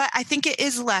 but I think it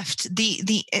is left,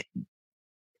 it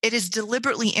is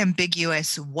deliberately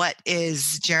ambiguous what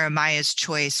is Jeremiah's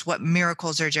choice, what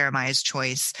miracles are Jeremiah's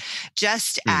choice,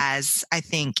 just as I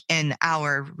think in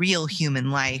our real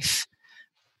human life,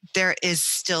 there is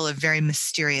still a very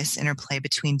mysterious interplay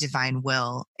between divine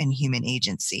will and human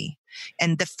agency.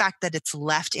 And the fact that it's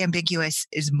left ambiguous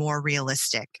is more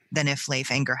realistic than if Leif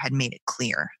Enger had made it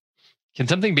clear. Can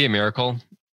something be a miracle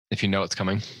if you know it's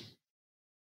coming?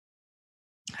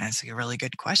 That's a really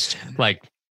good question. Like,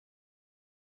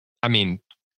 I mean,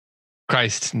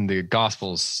 Christ in the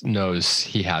Gospels knows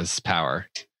he has power,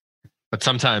 but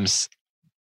sometimes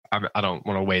I don't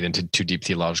want to wade into too deep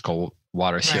theological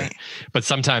waters here, but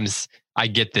sometimes I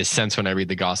get this sense when I read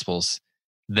the Gospels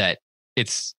that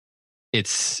it's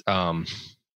that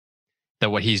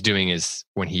what he's doing is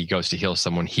when he goes to heal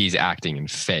someone, he's acting in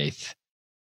faith,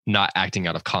 not acting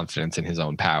out of confidence in his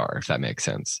own power, if that makes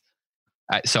sense.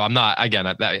 So I'm not,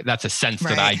 again, that's a sense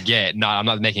that I get. I'm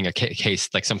not making a case,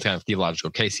 like some kind of theological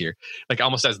case here, like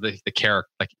almost as the character,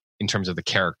 like in terms of the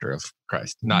character of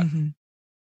Christ, not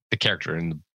the character in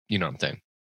the, you know what I'm saying?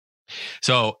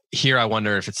 So here I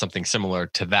wonder if it's something similar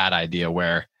to that idea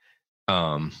where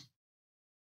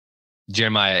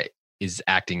Jeremiah is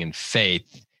acting in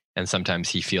faith, and sometimes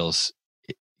he feels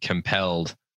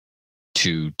compelled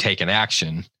to take an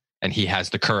action, and he has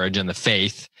the courage and the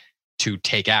faith to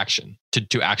take action,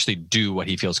 to actually do what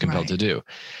he feels compelled to do.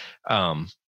 And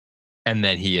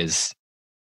then he is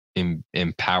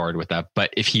empowered with that.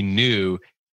 But if he knew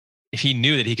that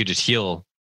he could just heal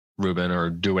Reuben or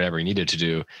do whatever he needed to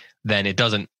do, then it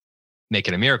doesn't make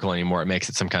it a miracle anymore. It makes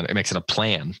it it makes it a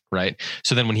plan, right?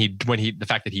 So then when the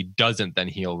fact that he doesn't then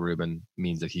heal Reuben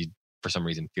means that he, for some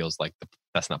reason, feels like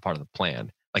that's not part of the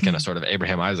plan, like in a sort of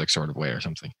Abraham Isaac sort of way or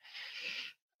something.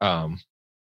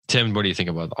 Tim, what do you think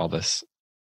about all this?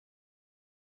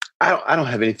 I don't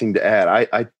have anything to add.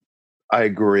 I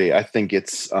agree. I think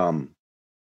it's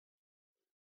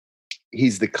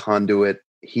he's the conduit.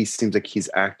 He seems like he's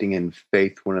acting in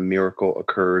faith when a miracle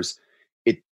occurs.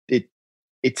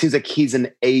 It seems like he's an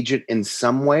agent in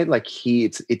some way. Like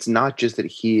it's not just that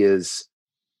he is.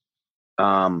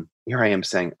 Here I am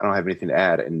saying I don't have anything to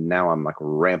add, and now I'm like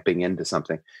ramping into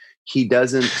something. He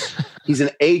doesn't. He's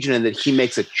an agent in that he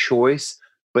makes a choice,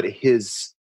 but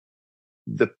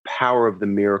the power of the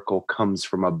miracle comes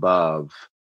from above,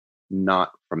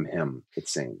 not from him, it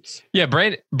seems. Yeah,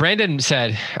 Brandon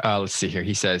said, let's see here.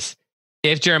 He says,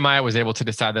 if Jeremiah was able to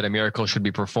decide that a miracle should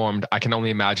be performed, I can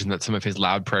only imagine that some of his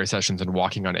loud prayer sessions and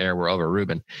walking on air were over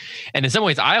Reuben. And in some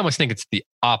ways, I almost think it's the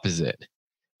opposite.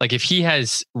 Like if he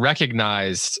has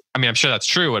recognized, I mean, I'm sure that's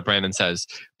true what Brandon says,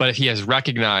 but if he has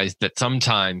recognized that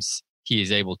sometimes he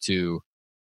is able to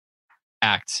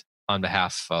act on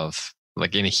behalf of,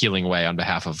 like in a healing way on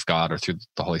behalf of God or through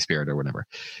the Holy Spirit or whatever,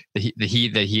 that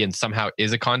he and somehow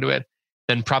is a conduit,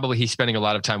 then probably he's spending a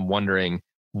lot of time wondering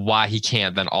why he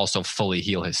can't then also fully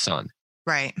heal his son.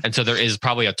 Right. And so there is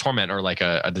probably a torment or like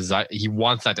a desire. He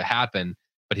wants that to happen,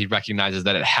 but he recognizes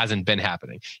that it hasn't been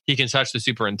happening. He can touch the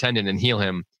superintendent and heal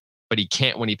him, but he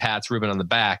can't when he pats Reuben on the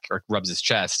back or rubs his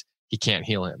chest, he can't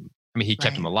heal him. I mean, he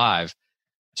kept him alive.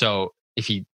 So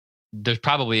there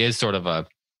probably is sort of a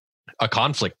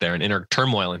conflict there, an inner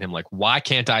turmoil in him. Like, why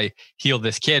can't I heal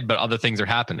this kid, but other things are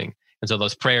happening? And so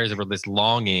those prayers of this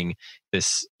longing,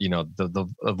 this, the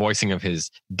voicing of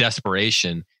his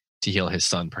desperation to heal his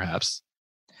son, perhaps.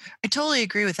 I totally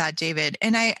agree with that, David.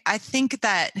 And I think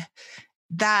that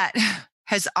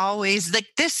has always, like,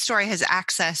 this story has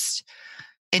accessed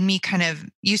in me kind of,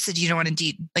 you said you don't want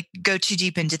to go too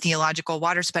deep into theological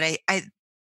waters, but I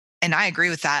agree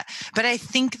with that. But I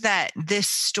think that this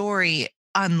story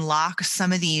unlocks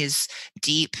some of these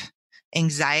deep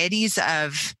anxieties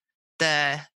of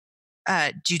the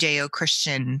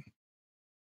Judeo-Christian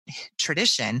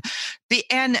tradition,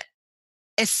 and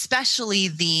especially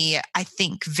the, I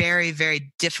think, very,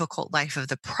 very difficult life of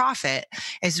the prophet,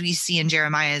 as we see in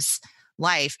Jeremiah's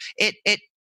life. It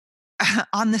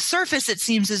on the surface, it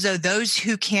seems as though those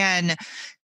who can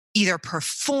either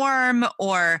perform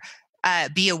or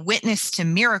be a witness to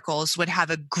miracles would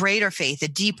have a greater faith, a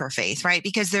deeper faith, right?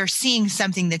 Because they're seeing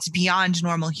something that's beyond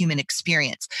normal human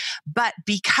experience. But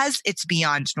because it's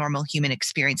beyond normal human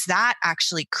experience, that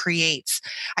actually creates,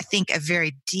 I think, a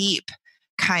very deep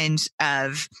kind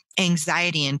of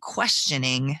anxiety and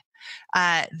questioning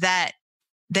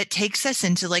that takes us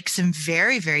into like some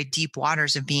very, very deep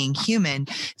waters of being human.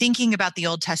 Thinking about the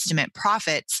Old Testament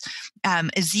prophets,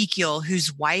 Ezekiel,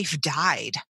 whose wife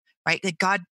died, right? That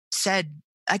God said,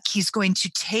 God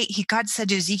said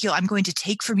to Ezekiel, I'm going to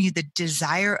take from you the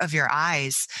desire of your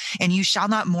eyes, and you shall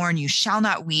not mourn, you shall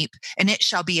not weep, and it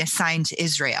shall be a sign to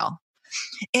Israel.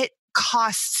 It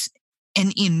costs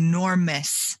an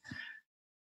enormous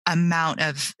amount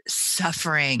of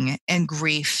suffering and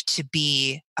grief to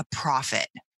be a prophet.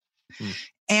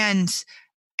 And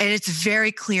it's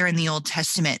very clear in the Old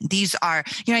Testament. These are,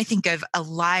 I think of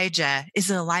Elijah, is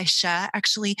it Elisha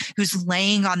actually, who's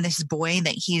laying on this boy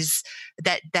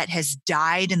that has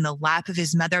died in the lap of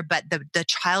his mother, but the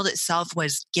child itself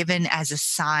was given as a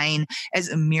sign, as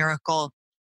a miracle,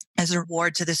 as a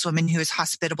reward to this woman who is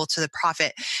hospitable to the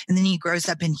prophet. And then he grows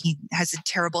up and he has a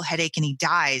terrible headache and he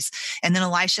dies. And then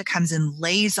Elisha comes and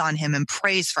lays on him and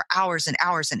prays for hours and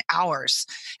hours and hours.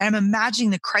 And I'm imagining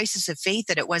the crisis of faith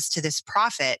that it was to this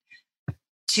prophet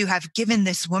to have given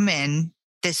this woman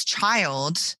this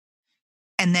child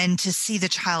and then to see the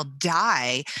child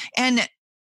die. And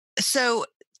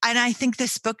I think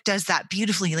this book does that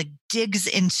beautifully, like digs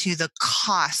into the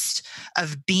cost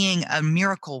of being a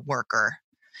miracle worker.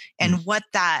 And what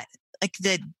that, like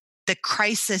the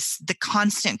crisis, the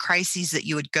constant crises that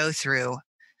you would go through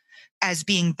as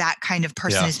being that kind of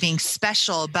person, as being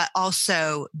special, but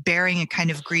also bearing a kind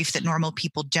of grief that normal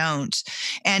people don't.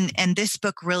 And this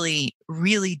book really,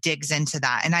 really digs into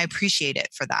that. And I appreciate it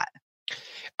for that.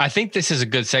 I think this is a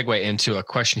good segue into a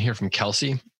question here from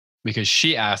Kelsey, because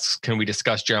she asks, can we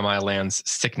discuss Jeremiah Land's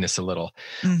sickness a little?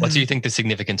 Mm-hmm. What do you think the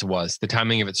significance was? The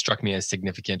timing of it struck me as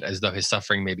significant, as though his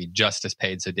suffering may be just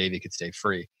paid so Davy could stay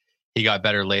free. He got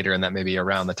better later, and that may be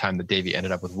around the time that Davy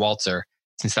ended up with Walter,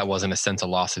 since that wasn't a sense of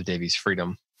loss of Davy's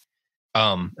freedom.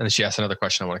 And then she asked another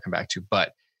question I want to come back to.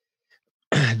 But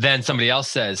then somebody else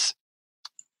says,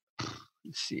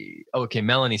 let's see. Okay,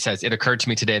 Melanie says, it occurred to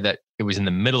me today that it was in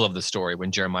the middle of the story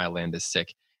when Jeremiah Land is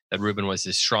sick, that Reuben was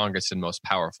his strongest and most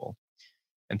powerful.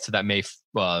 And so that may,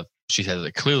 she says,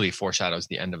 it clearly foreshadows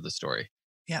the end of the story.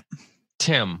 Yep.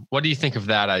 Tim, what do you think of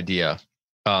that idea?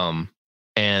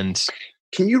 And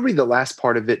can you read the last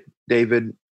part of it,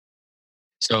 David?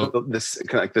 So this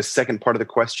kind of like the second part of the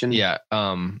question. Yeah.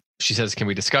 She says, can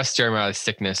we discuss Jeremiah's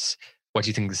sickness? What do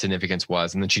you think the significance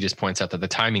was? And then she just points out that the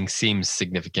timing seems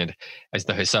significant, as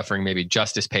though his suffering may be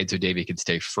justice paid so Davy could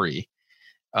stay free.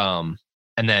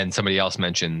 And then somebody else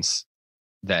mentions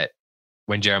that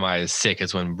when Jeremiah is sick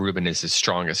is when Reuben is his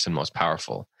strongest and most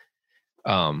powerful.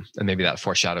 And maybe that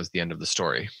foreshadows the end of the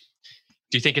story.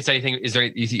 Do you think it's anything?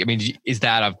 Is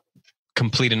that a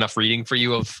complete enough reading for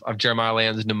you of Jeremiah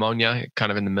Land's Pneumonia,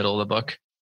 kind of in the middle of the book?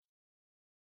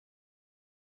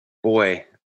 Boy,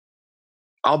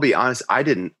 I'll be honest. I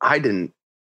didn't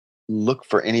look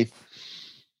for anything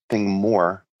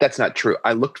more. That's not true.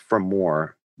 I looked for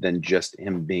more than just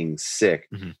him being sick,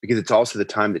 because it's also the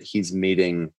time that he's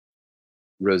meeting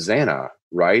Rosanna,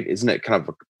 right? Isn't it kind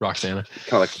of Roxana?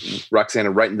 Kind of like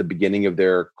Roxana right in the beginning of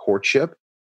their courtship.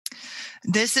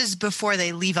 This is before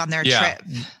they leave on their trip.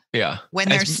 Yeah. When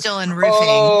they're still in roofing.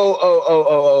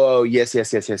 Oh, yes.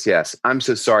 I'm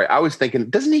so sorry. I was thinking,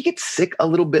 doesn't he get sick a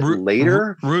little bit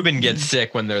later? Reuben gets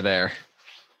sick when they're there.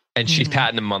 And she's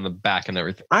patting him on the back and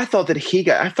everything. I thought that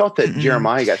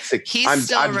Jeremiah got sick. I'm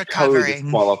still recovering. Totally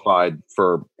disqualified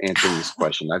for answering this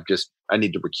question. I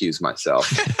need to recuse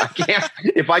myself.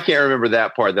 If I can't remember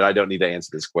that part, then I don't need to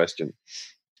answer this question.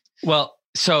 Well,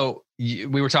 so we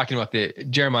were talking about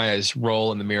Jeremiah's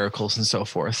role in the miracles and so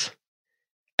forth.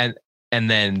 And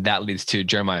then that leads to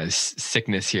Jeremiah's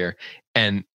sickness here.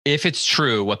 And if it's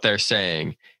true what they're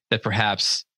saying, that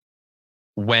perhaps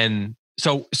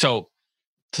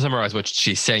to summarize what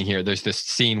she's saying here, there's this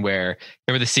scene where,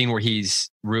 remember the scene where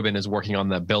Reuben is working on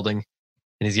the building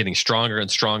and he's getting stronger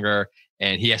and stronger,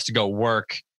 and he has to go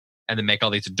work and then make all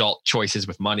these adult choices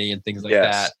with money and things like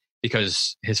that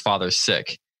because his father's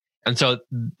sick. And so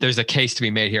there's a case to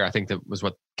be made here. I think that was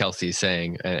what Kelsey's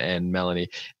saying and Melanie,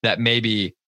 that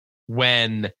maybe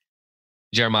when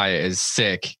Jeremiah is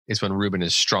sick is when Reuben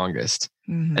is strongest.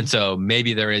 Mm-hmm. And so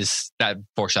maybe there is that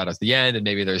foreshadows the end, and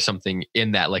maybe there's something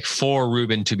in that, like for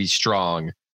Reuben to be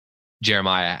strong,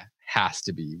 Jeremiah has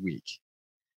to be weak.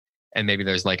 And maybe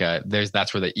there's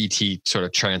that's where the ET sort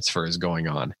of transfer is going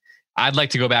on. I'd like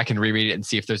to go back and reread it and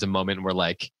see if there's a moment where,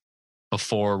 like,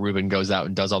 before Reuben goes out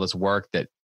and does all this work, that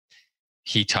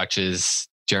he touches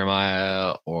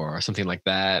Jeremiah or something like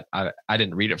that. I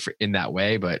didn't read it in that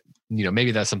way, but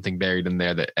maybe that's something buried in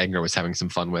there that Egner was having some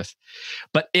fun with.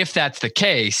 But if that's the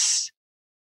case,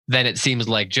 then it seems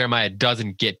like Jeremiah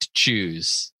doesn't get to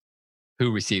choose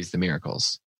who receives the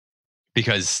miracles,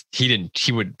 because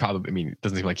he would probably, it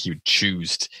doesn't seem like he would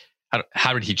choose.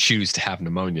 How did he choose to have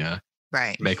pneumonia?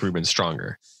 Right. Make Reuben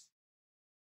stronger.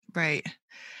 Right.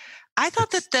 I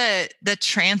thought that the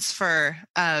transfer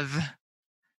of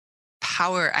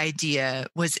power idea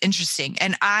was interesting.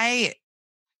 And I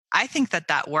think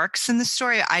that works in the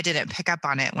story. I didn't pick up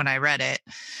on it when I read it.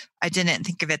 I didn't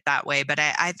think of it that way, but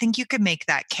I think you could make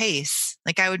that case.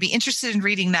 Like, I would be interested in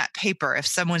reading that paper if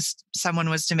someone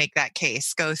was to make that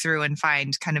case, go through and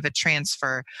find kind of a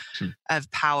transfer of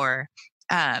power.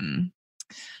 I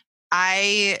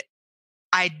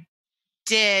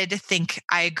did think,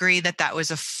 I agree that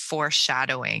was a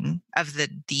foreshadowing of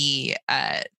the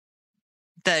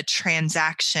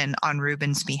transaction on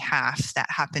Reuben's behalf that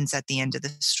happens at the end of the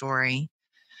story.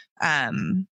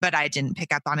 But I didn't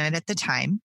pick up on it at the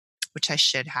time, which I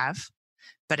should have,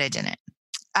 but I didn't.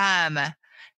 And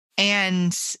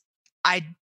I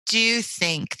do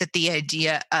think that the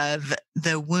idea of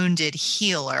the wounded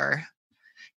healer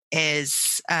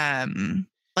is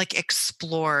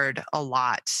explored a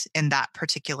lot in that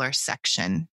particular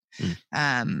section.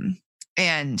 And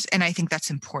I think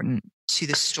that's important to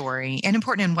the story, and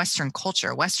important in Western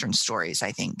culture, Western stories.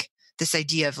 I think this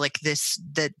idea of like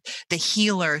the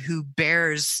healer who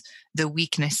bears the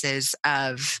weaknesses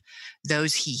of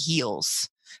those he heals.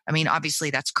 I mean, obviously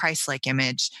that's Christ-like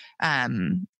image. But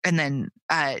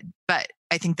I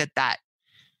think that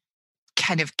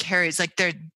kind of carries, like,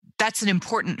 that's an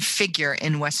important figure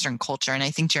in Western culture. And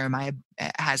I think Jeremiah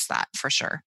has that for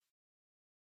sure.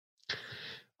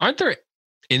 Aren't there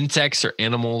insects or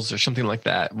animals or something like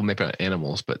that? Well, maybe not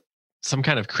animals, but some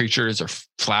kind of creatures or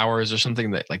flowers or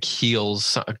something that like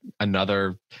heals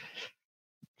another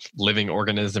living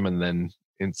organism and then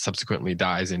subsequently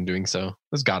dies in doing so.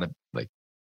 There's gotta be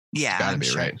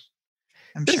sure. Right.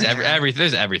 There's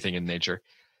there's everything in nature.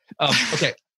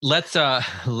 Okay. Let's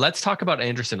talk about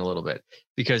Anderson a little bit,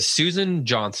 because Susan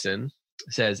Johnston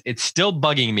says, it's still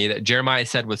bugging me that Jeremiah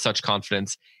said with such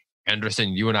confidence, Anderson,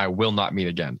 you and I will not meet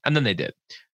again. And then they did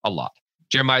a lot.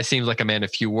 Jeremiah seems like a man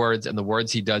of few words, and the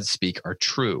words he does speak are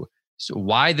true. So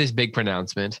why this big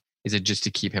pronouncement? Is it just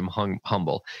to keep him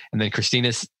humble? And then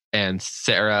Christina and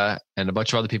Sarah and a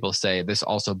bunch of other people say this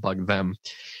also bugged them.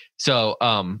 So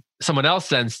someone else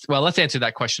then, well, let's answer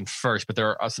that question first, but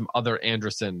there are some other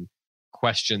Anderson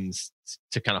questions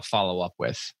to kind of follow up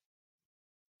with.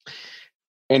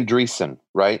 Andreessen,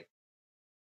 right?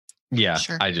 Yeah,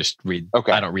 sure. I just read.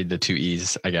 Okay. I don't read the two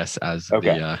E's, I guess, as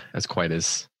as quite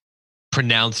as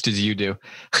pronounced as you do.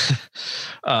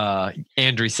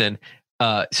 Andreessen.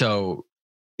 So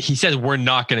he says we're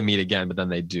not going to meet again, but then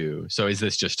they do. So is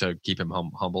this just to keep him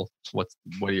humble?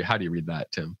 How do you read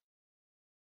that, Tim?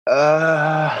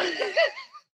 I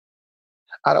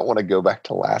don't want to go back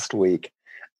to last week.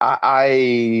 So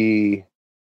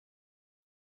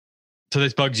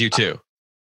this bugs you too?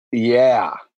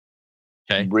 Yeah.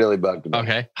 Okay. Really bugged me.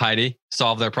 Okay. Heidi,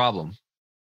 solve their problem.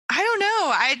 I don't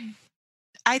know.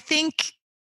 I think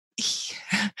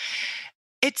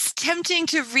it's tempting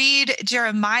to read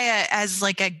Jeremiah as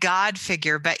like a God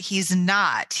figure, but he's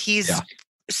not. He's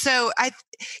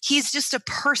just a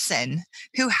person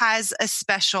who has a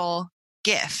special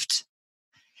gift.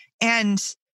 And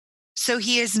so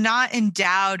he is not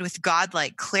endowed with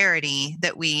godlike clarity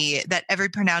that every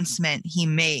pronouncement he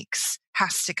makes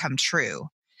has to come true.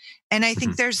 And I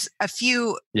think there's a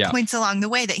few points along the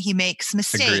way that he makes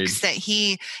mistakes, that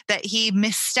he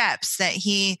missteps, that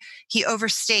he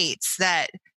overstates, that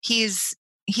he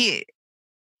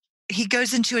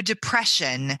goes into a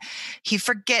depression. He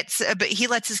forgets, but he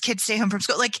lets his kids stay home from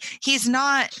school. Like, he's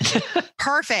not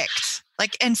perfect.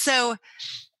 Like, and so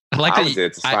I like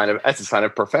that. That's a sign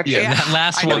of perfection. Yeah, that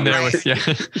last one there was. Yeah.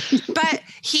 But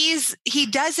he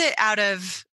does it out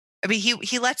of. I mean,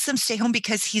 he lets them stay home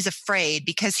because he's afraid,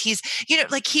 because he's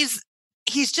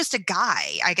he's just a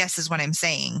guy, I guess is what I'm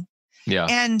saying. Yeah.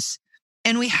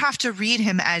 And we have to read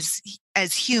him as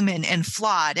human and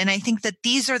flawed. And I think that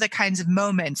these are the kinds of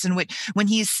moments in which, when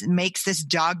he makes this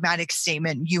dogmatic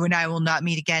statement, "You and I will not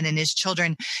meet again," and his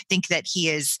children think that he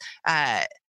is, and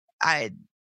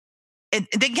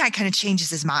the guy kind of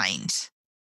changes his mind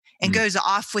and goes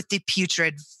off with the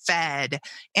putrid fed.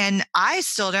 And I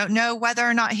still don't know whether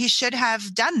or not he should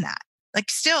have done that.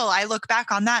 Like, still, I look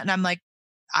back on that and I'm like,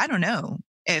 I don't know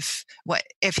if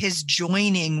his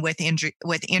joining with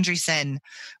Andreessen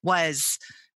was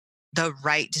the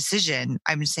right decision.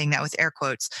 I'm saying that with air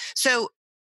quotes. So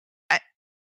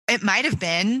it might have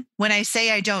been. When I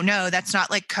say I don't know, that's not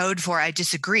like code for I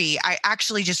disagree. I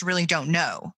actually just really don't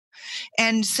know.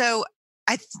 And so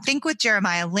I think with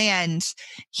Jeremiah Land,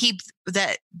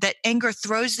 that Anger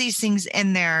throws these things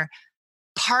in there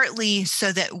partly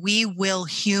so that we will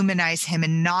humanize him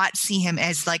and not see him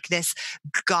as like this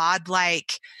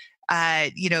godlike,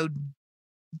 Dumbledore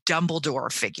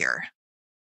figure.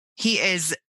 He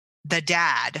is the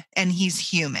dad and he's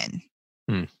human.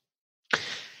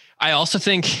 I also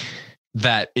think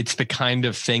that it's the kind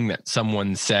of thing that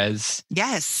someone says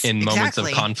in moments of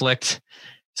conflict.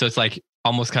 So it's like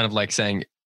almost kind of like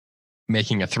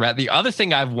making a threat. The other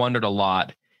thing I've wondered a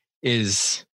lot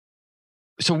is,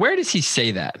 so where does he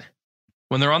say that?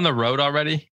 When they're on the road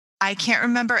already? I can't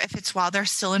remember if it's while they're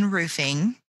still in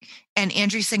roofing and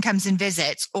Andreessen comes and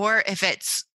visits, or if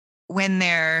it's when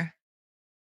they're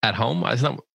at home.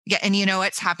 Yeah, and you know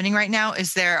what's happening right now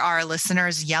is there are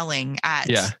listeners yelling at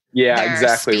their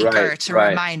exactly speaker right, to right.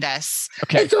 remind us.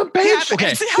 Okay. It's on page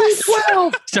okay.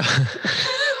 12. So,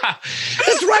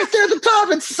 it's right there at the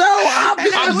top. It's so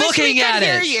obvious. I'm looking at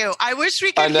it. I wish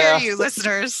we could hear you,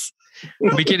 listeners.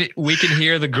 We can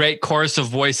hear the great chorus of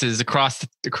voices across the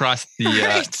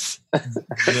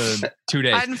 2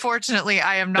 days. Unfortunately,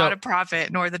 I am not a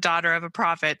prophet nor the daughter of a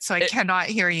prophet, so I cannot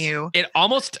hear you. It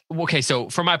almost so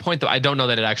for my point though, I don't know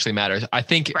that it actually matters. I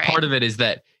think part of it is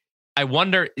that I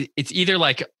wonder, it's either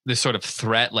like this sort of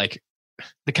threat, like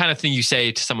the kind of thing you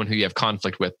say to someone who you have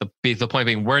conflict with. The point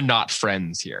being, we're not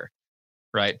friends here,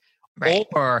 right?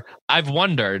 Or I've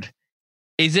wondered,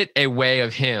 is it a way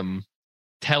of him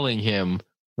telling him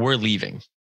we're leaving?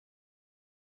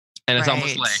 And it's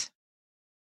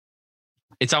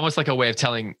almost like a way of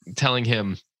telling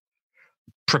him,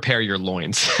 prepare your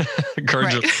loins.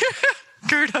 Gird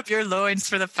up your loins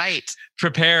for the fight.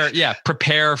 Prepare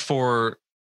for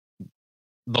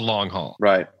the long haul.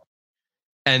 Right.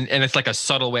 And it's like a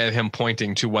subtle way of him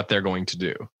pointing to what they're going to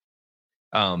do.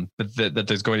 But that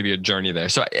there's going to be a journey there.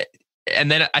 So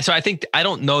I think, I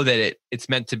don't know that it's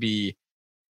meant to be.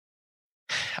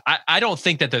 I don't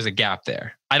think that there's a gap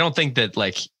there. I don't think that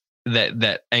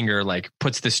that Anger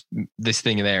puts this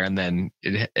thing there and then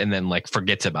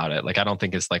forgets about it. I don't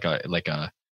think it's like an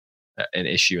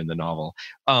issue in the novel.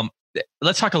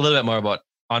 Let's talk a little bit more about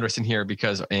Andreessen here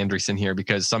because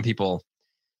some people,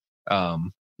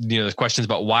 there's questions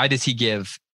about why does he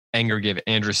give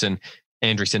Andreessen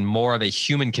more of a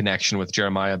human connection with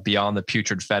Jeremiah beyond the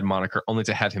putrid fed moniker, only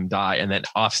to have him die and then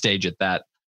off stage at that.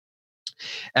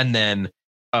 And then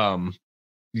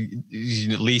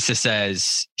Lisa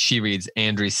says she reads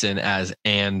Andreessen as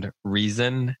and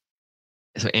reason.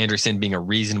 So Andreessen being a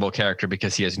reasonable character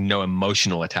because he has no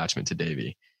emotional attachment to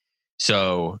Davy.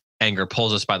 So Anger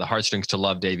pulls us by the heartstrings to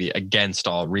love Davy against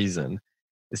all reason.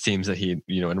 It seems that he,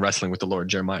 in wrestling with the Lord,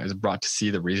 Jeremiah is brought to see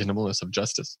the reasonableness of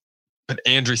justice. But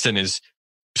Andreessen is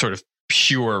sort of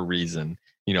pure reason.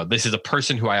 This is a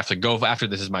person who I have to go after.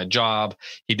 This is my job.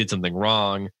 He did something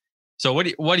wrong. So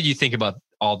what do you think about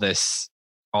all this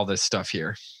stuff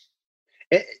here?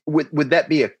 Would that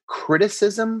be a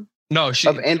criticism? No, of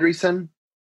Andreessen?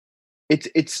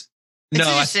 It's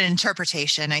just an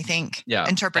interpretation, I think. Yeah.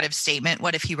 Interpretive statement.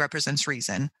 What if he represents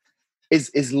reason?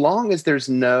 As long as there's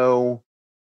no,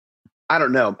 I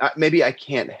don't know. Maybe I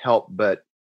can't help, but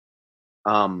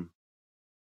I'm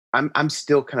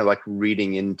still kind of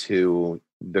reading into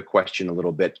the question a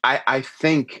little bit. I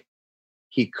think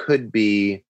he could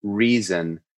be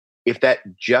reason if that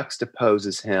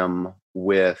juxtaposes him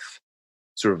with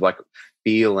sort of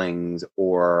feelings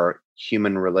or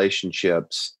human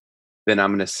relationships, then I'm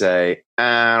going to say,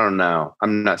 I don't know. I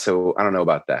don't know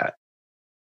about that.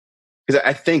 Because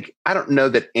I don't know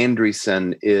that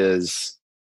Andreessen is,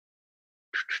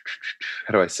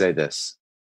 how do I say this?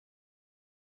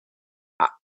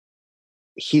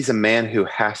 He's a man who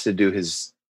has to do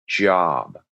his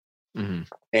job. Mm-hmm.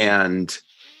 And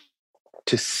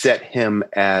to set him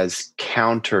as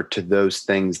counter to those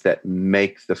things that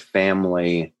make the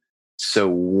family so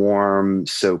warm,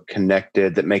 so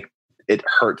connected, that make it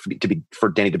hurt for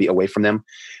Danny to be away from them.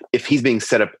 If he's being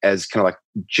set up as kind of like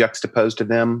juxtaposed to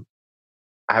them,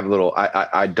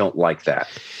 I don't like that.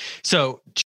 So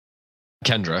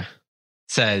Kendra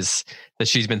says that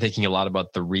she's been thinking a lot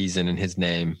about the reason in his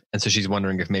name. And so she's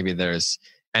wondering if maybe there's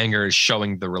anger is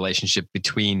showing the relationship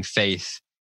between faith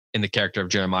in the character of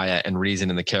Jeremiah and reason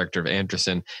in the character of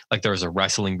Anderson. Like there's a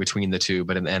wrestling between the two,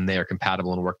 but in the end they are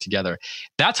compatible and work together.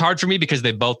 That's hard for me because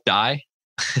they both die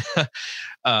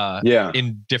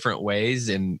in different ways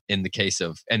in the case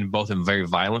of, and both in very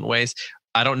violent ways.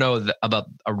 I don't know about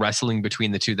a wrestling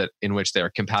between the two that in which they are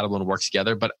compatible and work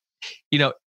together, but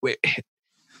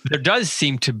there does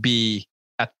seem to be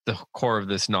at the core of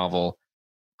this novel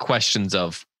questions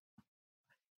of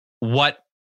what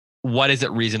is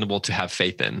it reasonable to have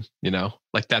faith in,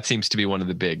 like that seems to be one of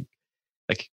the big,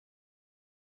 like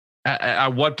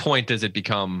at what point does it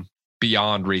become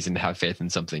beyond reason to have faith in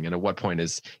something, and at what point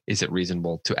is it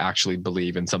reasonable to actually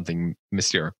believe in something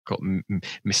mystical,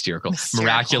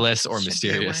 miraculous, or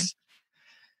mysterious?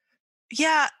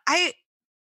 Yeah,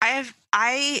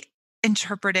 I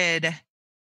interpreted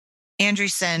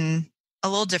Anderson a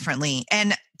little differently,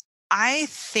 and I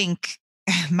think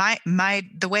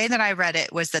the way that I read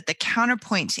it was that the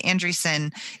counterpoint to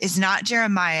Anderson is not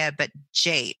Jeremiah but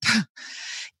Jape,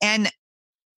 and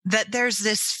that there's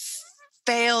this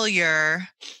failure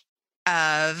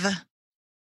of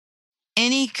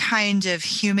any kind of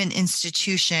human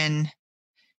institution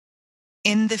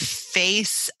in the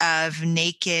face of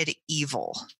naked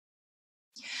evil.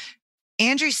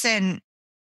 Anderson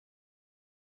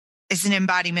is an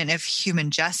embodiment of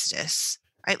human justice,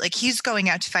 right? Like he's going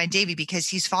out to find Davy because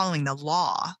he's following the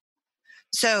law.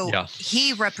 So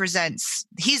he's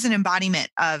an embodiment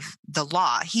of the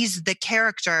law. He's the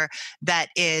character that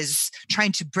is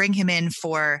trying to bring him in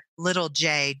for little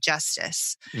J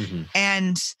justice. Mm-hmm.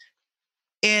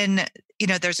 And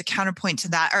there's a counterpoint to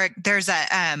that, or there's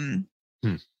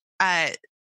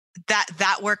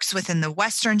that works within the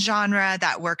Western genre,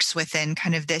 that works within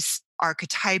kind of this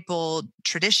archetypal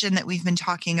tradition that we've been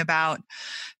talking about.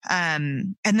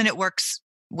 And then it works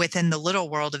within the little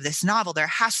world of this novel. There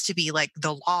has to be like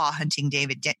the law hunting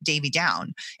Davy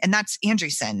down, and that's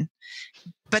Anderson.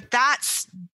 But that's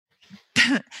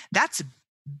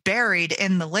buried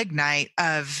in the lignite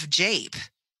of Jape.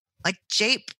 Like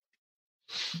Jape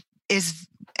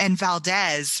and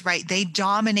Valdez, right? They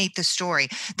dominate the story.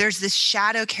 There's this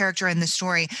shadow character in the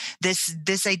story,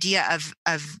 this idea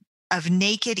of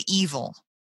naked evil.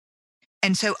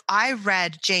 And so I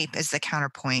read Jape as the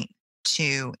counterpoint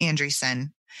to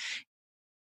Anderson,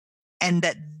 and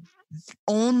that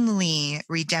only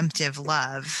redemptive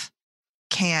love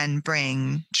can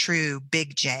bring true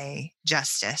big J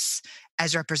justice,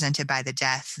 as represented by the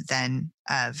death then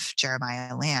of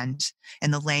Jeremiah Land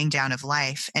and the laying down of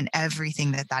life and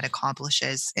everything that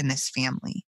accomplishes in this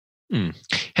family.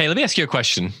 Hey, let me ask you a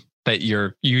question. That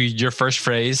your first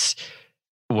phrase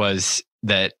was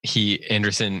that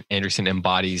Anderson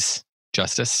embodies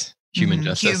justice. Human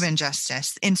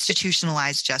justice,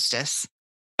 institutionalized justice.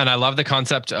 And I love the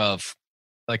concept of,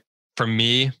 like, for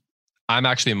me, I'm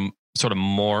actually sort of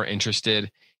more interested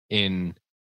in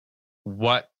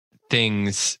what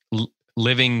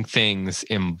living things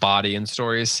embody in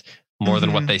stories more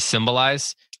than what they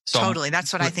symbolize. So totally.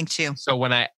 That's what I think too. So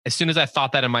as soon as I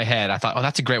thought that in my head, I thought, oh,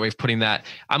 that's a great way of putting that.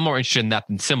 I'm more interested in that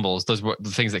than symbols. Those were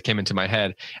the things that came into my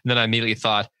head. And then I immediately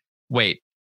thought, wait,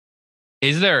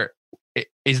 is there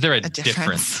a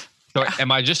difference? So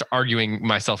am I just arguing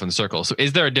myself in circles? So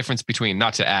is there a difference between,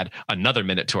 not to add another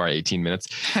minute to our 18 minutes,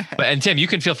 and Tim, you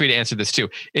can feel free to answer this too.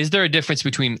 Is there a difference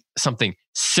between something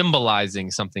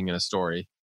symbolizing something in a story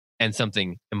and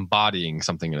something embodying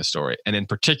something in a story? And in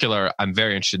particular, I'm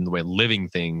very interested in the way living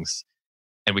things,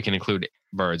 and we can include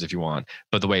birds if you want,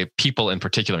 but the way people in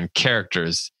particular and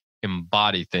characters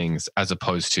embody things as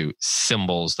opposed to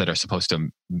symbols that are supposed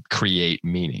to create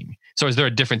meaning. So is there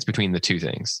a difference between the two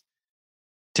things?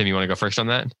 Tim, you want to go first on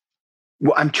that?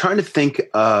 Well, I'm trying to think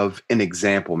of an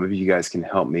example. Maybe you guys can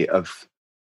help me, of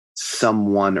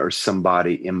someone or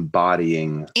somebody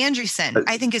embodying. Anderson,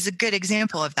 I think, is a good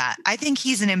example of that. I think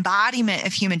he's an embodiment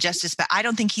of human justice, but I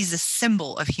don't think he's a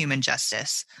symbol of human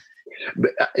justice.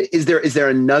 But is there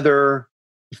another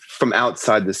from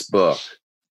outside this book?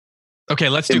 Okay,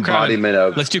 let's do crime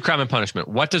and punishment.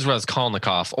 What does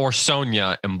Raskolnikov or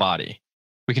Sonia embody?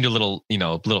 We can do a little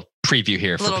preview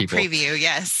here for people. Little preview,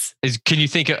 yes. Can you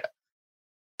think of...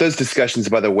 Those discussions,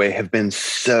 by the way, have been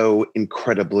so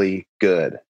incredibly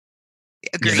good.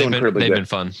 Agreed. They've been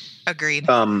fun. Agreed.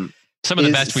 Some of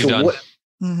the best we've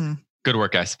done. Good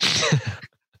work, guys.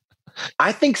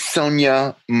 I think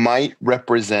Sonia might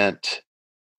represent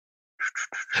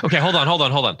Okay, hold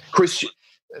on. Christian.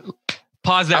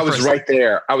 Pause that. I was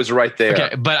right there.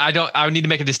 Okay, but I need to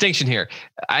make a distinction here.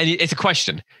 It's a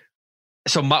question.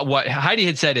 So what Heidi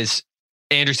had said is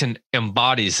Anderson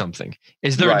embodies something.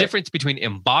 Is there a difference between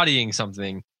embodying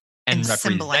something and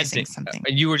symbolizing something?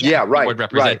 And you were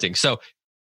representing. Right. So,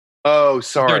 sorry.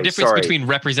 Is there a difference between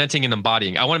representing and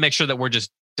embodying? I want to make sure that we're just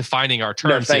defining our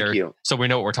terms here, so we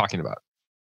know what we're talking about.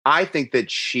 I think that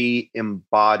she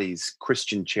embodies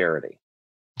Christian charity.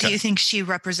 Do you think she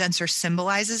represents or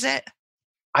symbolizes it?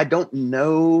 I don't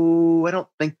know. I don't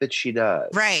think that she does.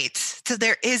 Right. So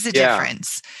there is a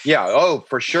difference. Yeah. Oh,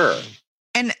 for sure.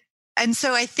 And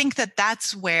so I think that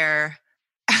that's where,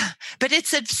 but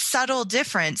it's a subtle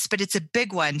difference, but it's a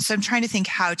big one. So I'm trying to think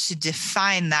how to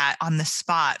define that on the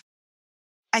spot.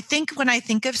 I think when I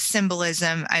think of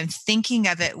symbolism, I'm thinking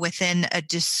of it within a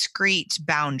discrete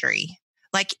boundary.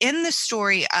 Like in the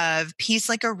story of Peace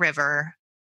Like a River,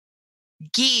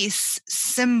 geese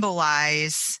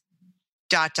symbolize ...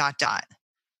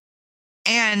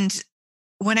 And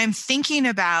when I'm thinking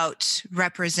about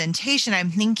representation, I'm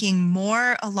thinking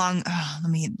more along,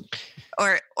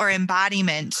 or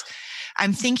embodiment.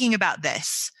 I'm thinking about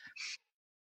this.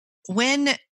 When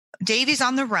Davy's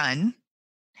on the run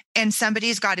and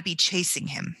somebody's got to be chasing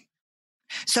him.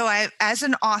 So as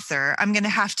an author, I'm going to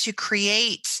have to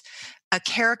create a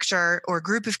character or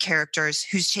group of characters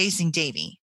who's chasing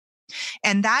Davy.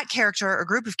 And that character or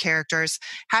group of characters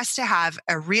has to have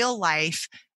a real life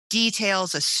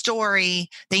details, a story.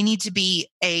 They need to be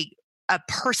a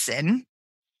person,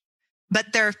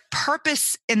 but their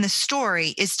purpose in the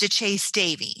story is to chase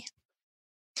Davy.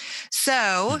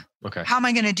 So how am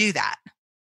I going to do that?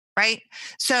 Right?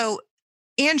 So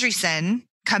Andreessen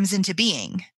comes into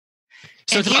being.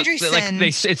 So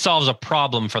it solves a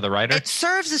problem for the writer. It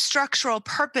serves a structural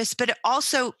purpose, but it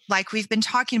also, like we've been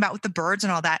talking about with the birds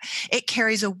and all that, it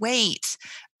carries a weight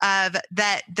of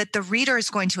that the reader is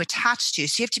going to attach to.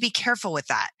 So you have to be careful with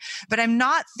that. But I'm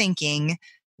not thinking,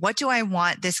 what do I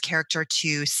want this character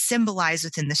to symbolize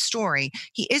within the story?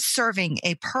 He is serving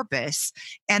a purpose,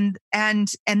 and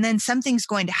then something's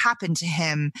going to happen to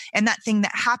him, and that thing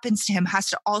that happens to him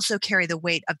has to also carry the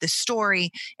weight of the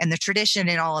story and the tradition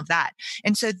and all of that.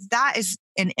 And so that is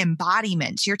an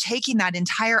embodiment. You're taking that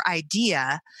entire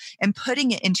idea and putting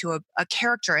it into a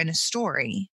character in a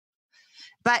story.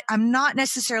 But I'm not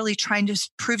necessarily trying to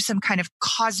prove some kind of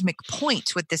cosmic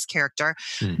point with this character,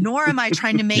 nor am I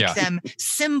trying to make them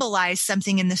symbolize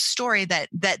something in the story that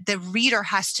the reader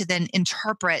has to then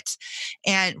interpret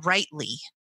and rightly,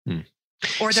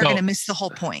 or they're going to miss the whole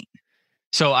point.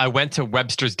 So I went to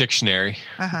Webster's dictionary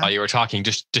while you were talking,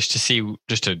 just to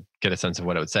get a sense of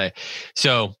what it would say.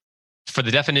 So for the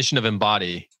definition of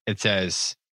embody, it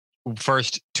says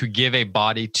first, to give a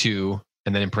body to,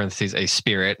 and then in parentheses, a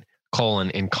spirit,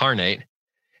 incarnate.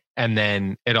 And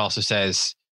then it also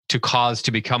says to cause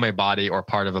to become a body or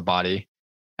part of a body.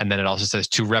 And then it also says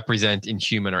to represent in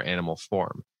human or animal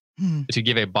form. To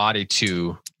give a body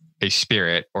to a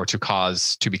spirit, or to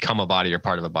cause to become a body or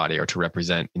part of a body, or to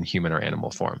represent in human or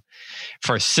animal form.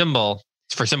 For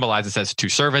symbolize, it says to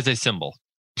serve as a symbol.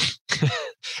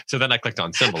 So then I clicked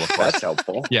on symbol, of course. That's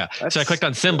helpful. Yeah. So I clicked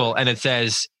on symbol, and it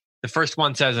says, the first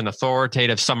one says an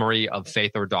authoritative summary of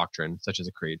faith or doctrine, such as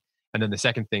a creed. And then the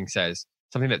second thing says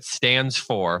something that stands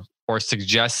for or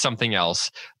suggests something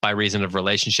else by reason of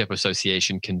relationship,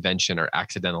 association, convention, or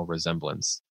accidental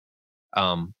resemblance.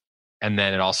 And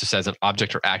then it also says an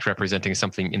object or act representing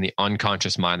something in the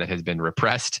unconscious mind that has been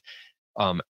repressed.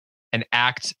 An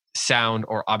act, sound,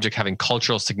 or object having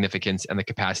cultural significance and the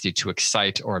capacity to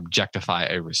excite or objectify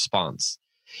a response.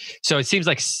 So it seems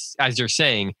like, as you're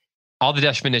saying, all the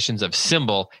definitions of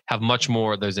symbol have much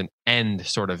more, there's an end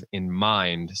sort of in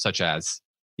mind, such as,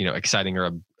 exciting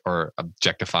or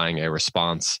objectifying a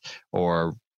response,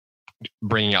 or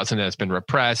bringing out something that's been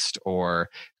repressed, or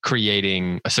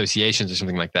creating associations or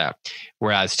something like that.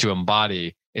 Whereas to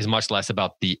embody is much less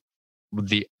about the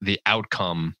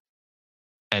outcome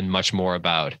and much more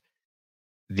about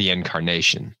the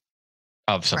incarnation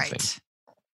of something. Right.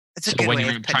 That's a good when way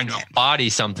you're of trying to putting it. embody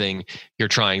something, you're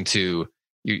trying to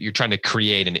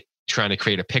create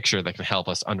a picture that can help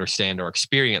us understand or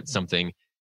experience something,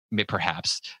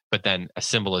 perhaps. But then a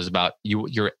symbol is about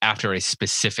you're after a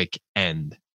specific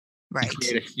end. Right.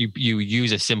 You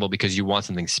use a symbol because you want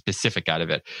something specific out of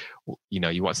it.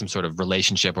 You want some sort of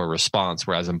relationship or response,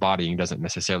 whereas embodying doesn't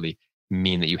necessarily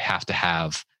mean that you have to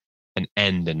have an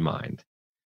end in mind.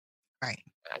 Right.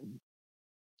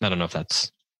 I don't know if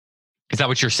is that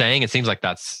what you're saying? It seems like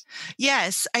that's...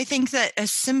 Yes, I think that a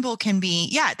symbol can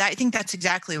be, I think that's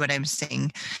exactly what I'm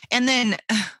saying. And then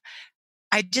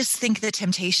I just think the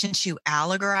temptation to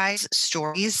allegorize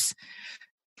stories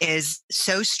is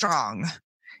so strong.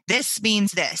 This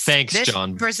means this. Thanks, this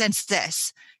John. Presents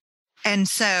this. And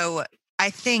so I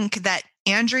think that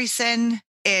Andreessen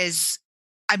is,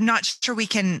 I'm not sure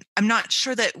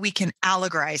that we can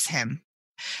allegorize him.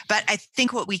 But I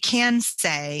think what we can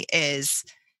say is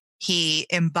he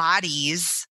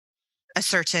embodies a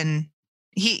certain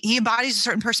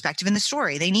perspective in the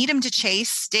story. They need him to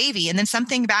chase Davy, and then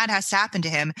something bad has to happen to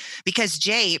him because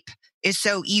Jape is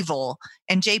so evil,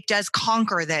 and Jape does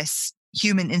conquer this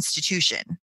human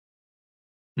institution.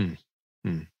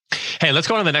 Hey, let's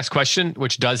go on to the next question,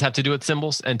 which does have to do with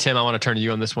symbols. And Tim, I want to turn to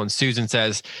you on this one. Susan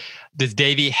says, does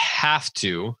Davy have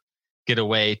to get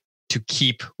away to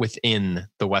keep within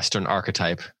the Western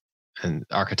archetypes and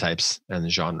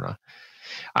genre?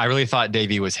 I really thought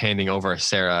Davy was handing over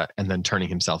Sarah and then turning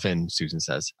himself in, Susan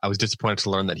says. I was disappointed to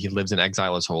learn that he lives in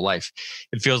exile his whole life.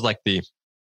 It feels like the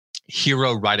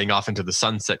hero riding off into the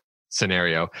sunset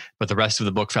scenario, but the rest of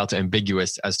the book felt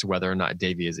ambiguous as to whether or not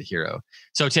Davy is a hero.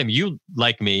 So Tim, you,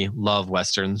 like me, love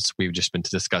Westerns. We've just been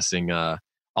discussing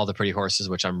All the Pretty Horses,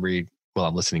 which I'm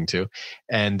listening to.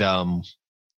 And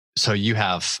so you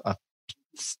have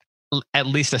at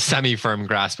least a semi-firm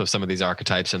grasp of some of these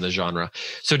archetypes in the genre.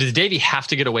 So does Davy have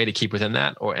to get away to keep within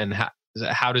that, and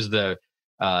how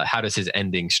does his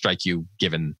ending strike you,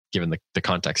 given the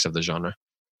context of the genre?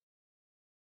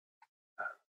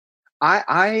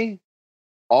 I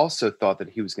also thought that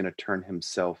he was going to turn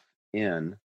himself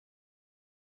in.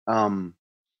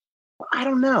 I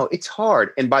don't know. It's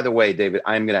hard. And by the way, David,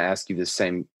 I'm going to ask you the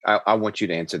same. I want you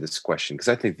to answer this question because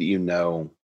I think that you know.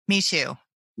 Me too.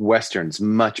 Westerns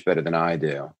much better than I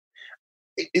do.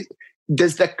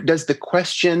 Does the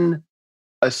question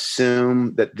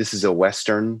assume that this is a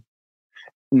Western?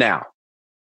 Now,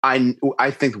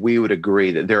 I think we would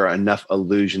agree that there are enough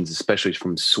allusions, especially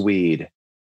from Swede,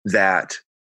 that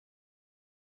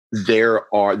the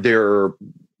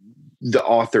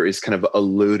author is kind of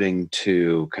alluding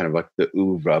to kind of like the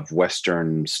oeuvre of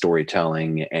Western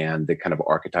storytelling and the kind of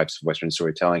archetypes of Western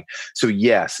storytelling. So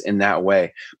yes, in that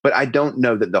way, but I don't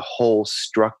know that the whole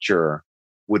structure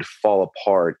would fall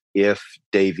apart if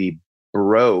Davy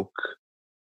broke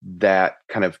that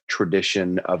kind of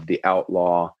tradition of the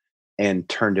outlaw and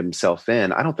turned himself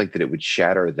in. I don't think that it would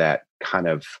shatter that kind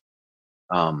of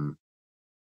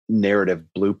narrative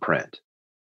blueprint.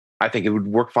 I think it would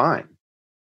work fine.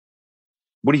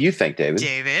 What do you think, David?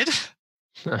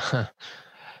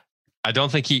 I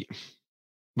don't think he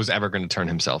was ever going to turn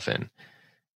himself in.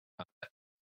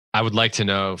 I would like to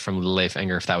know from Leif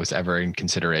Enger if that was ever in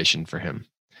consideration for him.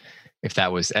 If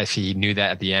he knew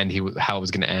that at the end, how it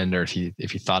was going to end, or if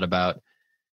he thought about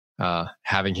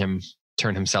having him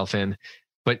turn himself in.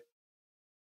 But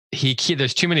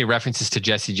there's too many references to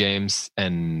Jesse James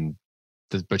and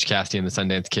the Butch Cassidy and the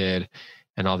Sundance Kid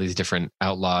and all these different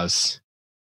outlaws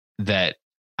that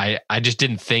I just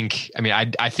didn't think. I mean,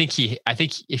 I think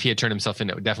if he had turned himself in,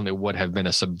 it definitely would have been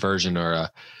a subversion or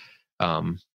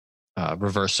a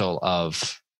reversal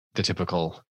of the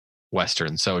typical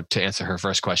Western. So to answer her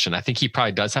first question, I think he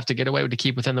probably does have to get away to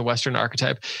keep within the Western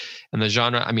archetype and the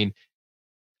genre. I mean,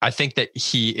 I think that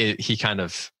he kind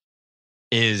of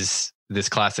is this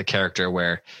classic character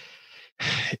where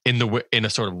in a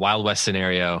sort of Wild West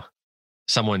scenario,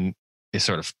 someone is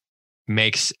sort of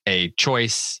makes a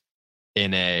choice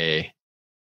in a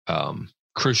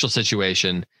crucial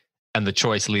situation, and the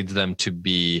choice leads them to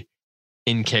be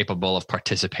incapable of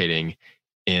participating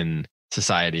in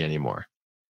society anymore,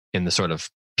 in the sort of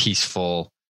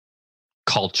peaceful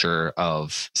culture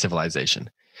of civilization.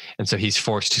 And so he's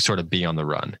forced to sort of be on the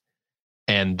run.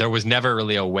 And there was never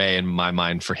really a way in my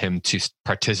mind for him to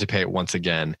participate once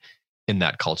again in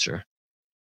that culture.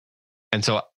 And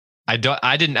so I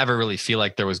didn't ever really feel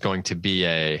like there was going to be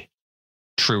a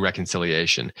true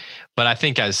reconciliation. But I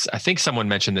think someone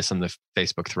mentioned this on the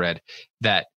Facebook thread,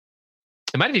 that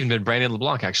it might have even been Brandon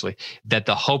LeBlanc actually, that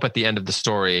the hope at the end of the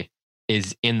story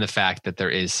is in the fact that there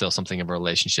is still something of a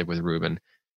relationship with Reuben,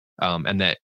 and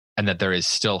that there is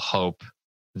still hope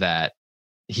that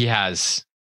he has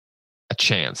a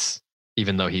chance,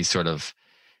 even though he's sort of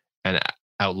an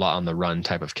outlaw on the run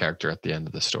type of character at the end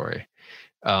of the story.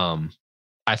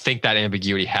 I think that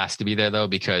ambiguity has to be there, though,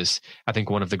 because I think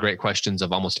one of the great questions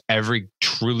of almost every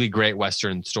truly great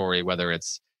Western story, whether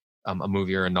it's a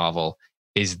movie or a novel,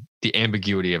 is the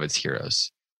ambiguity of its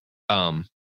heroes.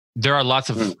 There are lots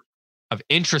of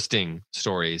interesting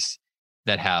stories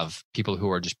that have people who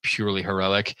are just purely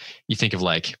heroic. You think of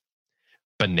like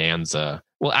Bonanza.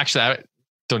 Well, actually, I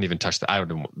don't even touch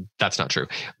that. That's not true.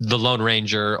 The Lone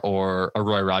Ranger or a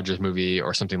Roy Rogers movie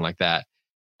or something like that.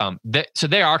 So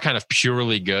they are kind of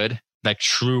purely good, like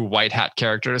true white hat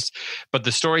characters. But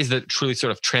the stories that truly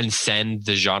sort of transcend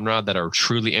the genre, that are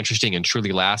truly interesting and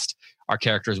truly last, are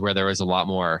characters where there is a lot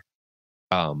more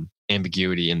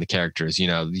ambiguity in the characters. You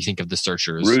know, you think of the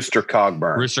Searchers, Rooster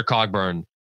Cogburn,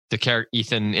 the character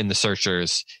Ethan in the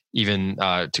Searchers, even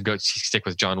to go stick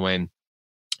with John Wayne,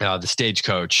 the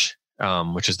Stagecoach,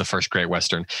 which is the first great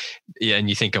Western. Yeah, and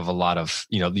you think of a lot of,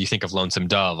 you think of Lonesome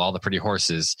Dove, All the Pretty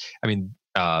Horses. I mean,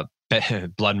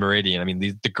 Blood Meridian. I mean,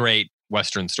 the great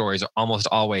Western stories almost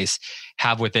always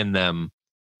have within them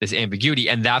this ambiguity.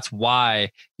 And that's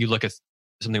why you look at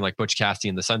something like Butch Cassidy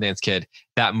and the Sundance Kid.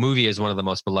 That movie is one of the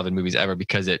most beloved movies ever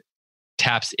because it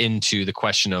taps into the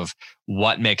question of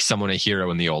what makes someone a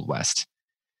hero in the Old West.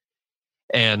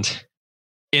 And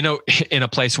in a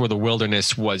place where the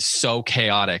wilderness was so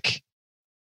chaotic,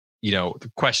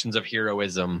 the questions of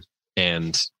heroism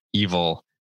and evil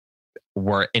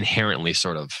were inherently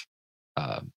sort of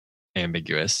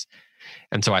ambiguous.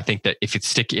 And so I think that I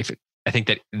think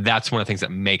that that's one of the things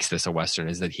that makes this a Western,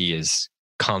 is that he is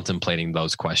contemplating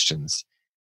those questions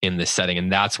in this setting.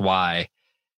 And that's why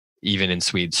even in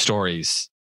Swede's stories,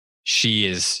 she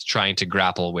is trying to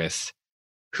grapple with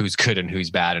who's good and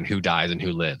who's bad and who dies and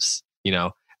who lives.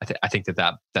 I think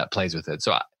that plays with it.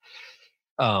 So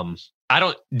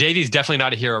Davy's definitely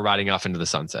not a hero riding off into the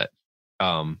sunset.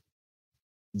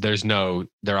 There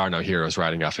are no heroes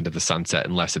riding off into the sunset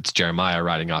unless it's Jeremiah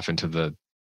riding off into the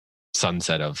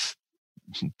sunset of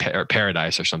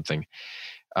paradise or something.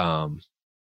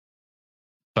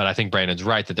 But I think Brandon's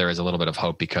right that there is a little bit of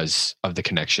hope because of the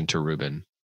connection to Reuben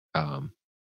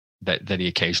that he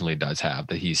occasionally does have,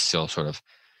 that he's still sort of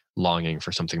longing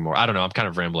for something more. I don't know. I'm kind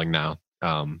of rambling now,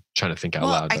 trying to think out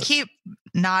loud. I keep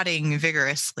nodding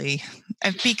vigorously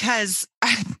because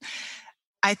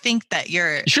I think that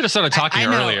you should have started talking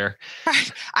earlier.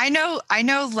 I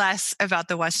know less about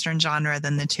the Western genre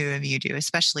than the two of you do,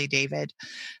 especially David.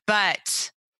 But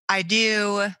I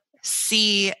do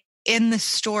see in the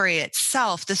story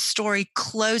itself, the story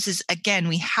closes again.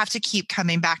 We have to keep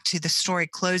coming back to the story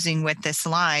closing with this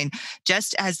line: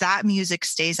 just as that music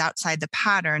stays outside the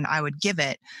pattern I would give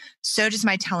it, so does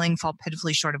my telling fall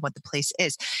pitifully short of what the place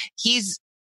is.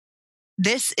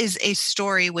 This is a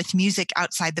story with music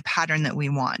outside the pattern that we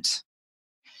want.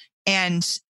 And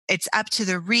it's up to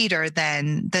the reader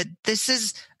then that this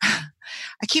is,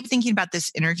 I keep thinking about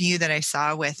this interview that I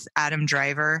saw with Adam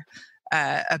Driver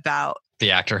about the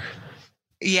actor.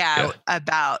 Yeah,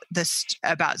 about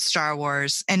Star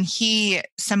Wars. And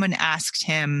someone asked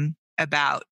him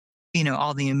about,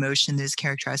 all the emotion that his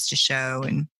character has to show.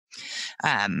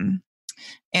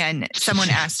 And someone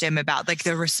asked him about like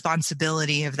the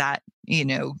responsibility of that,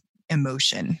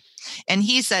 emotion. And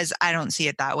he says, I don't see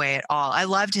it that way at all. I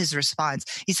loved his response.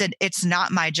 He said, it's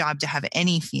not my job to have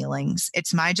any feelings.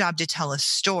 It's my job to tell a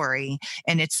story,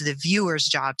 and it's the viewer's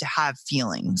job to have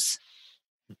feelings.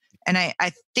 And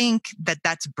I think that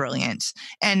that's brilliant.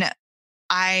 And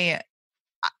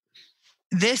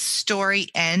this story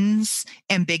ends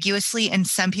ambiguously, and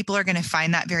some people are going to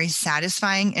find that very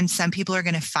satisfying, and some people are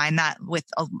going to find that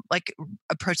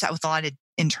approach that with a lot of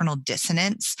internal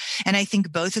dissonance. And I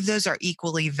think both of those are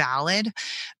equally valid.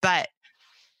 But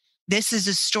this is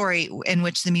a story in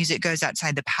which the music goes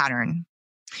outside the pattern.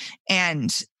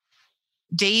 And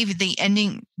Davy's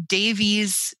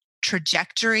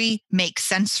trajectory makes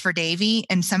sense for Davy,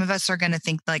 and some of us are going to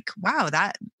think like, wow,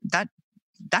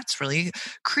 that's really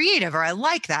creative, or I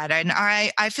like that, and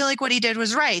I feel like what he did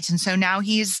was right, and so now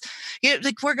he's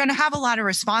we're going to have a lot of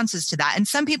responses to that. And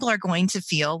some people are going to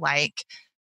feel like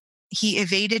he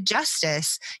evaded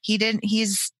justice.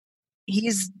 It's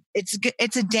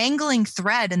a dangling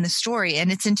thread in the story,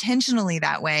 and it's intentionally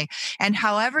that way, and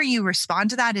however you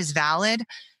respond to that is valid.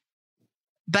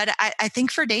 But I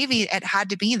think for Davy, it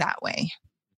had to be that way.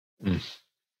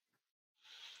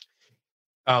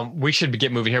 We should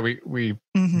get moving here. We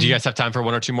Do you guys have time for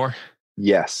one or two more?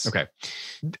 Yes. Okay.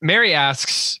 Mary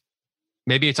asks,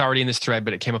 maybe it's already in this thread,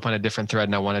 but it came up on a different thread,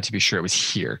 and I wanted to be sure it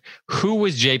was here. Who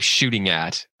was Jape shooting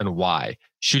at, and why?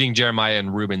 Shooting Jeremiah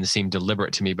and Reuben seemed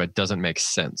deliberate to me, but doesn't make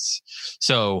sense.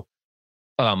 So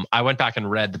I went back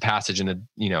and read the passage, and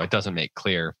it doesn't make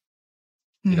clear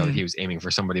that he was aiming for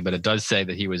somebody, but it does say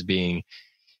that he was being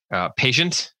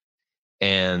patient,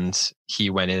 and he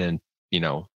went in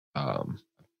and,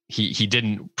 he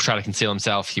didn't try to conceal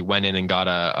himself. He went in and got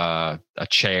a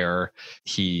chair.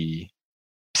 He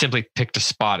simply picked a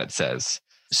spot, it says.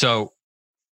 So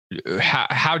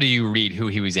how do you read who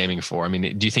he was aiming for? I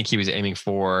mean, do you think he was aiming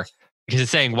for, because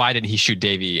it's saying, why didn't he shoot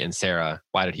Davy and Sarah?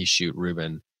 Why did he shoot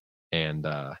Reuben? And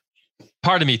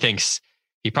part of me thinks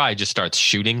he probably just starts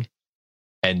shooting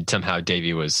and somehow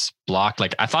Davy was blocked.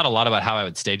 Like I thought a lot about how I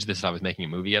would stage this if I was making a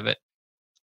movie of it,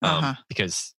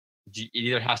 because it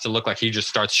either has to look like he just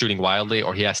starts shooting wildly,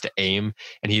 or he has to aim,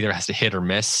 and he either has to hit or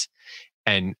miss.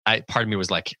 And part of me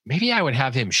was like, maybe I would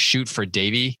have him shoot for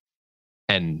Davy,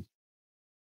 and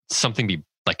something be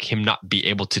like him not be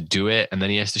able to do it, and then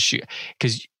he has to shoot,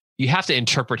 because you have to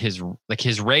interpret his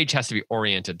rage has to be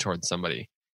oriented towards somebody.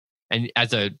 And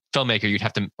as a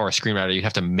filmmaker, or a screenwriter, you'd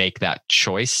have to make that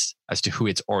choice as to who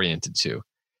it's oriented to.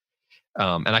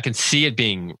 And I can see it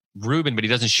being Reuben, but he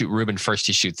doesn't shoot Reuben first.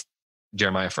 He shoots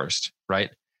Jeremiah first, right?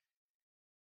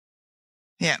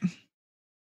 Yeah.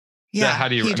 Yeah. So how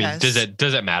do you? I mean,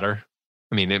 does it matter?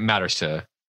 I mean, it matters to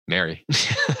Mary.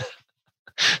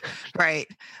 Right.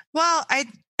 Well,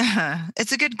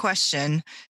 it's a good question.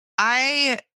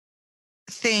 I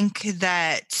think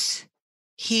that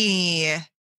he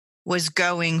was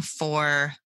going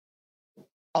for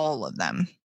all of them.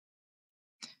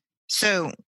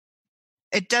 So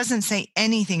it doesn't say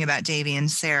anything about Davy and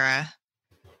Sarah,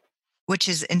 which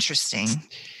is interesting.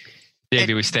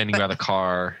 Davy was standing by the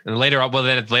car, and later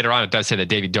on it does say that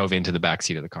Davy dove into the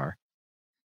backseat of the car.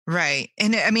 Right.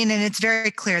 And I mean, and it's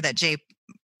very clear that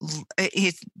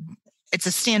it's a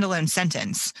standalone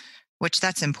sentence, which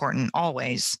that's important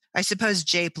always. I suppose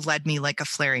Jape led me like a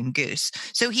flaring goose.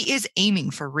 So he is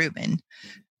aiming for Reuben.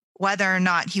 Whether or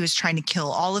not he was trying to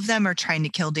kill all of them or trying to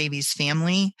kill Davy's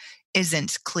family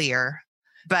isn't clear.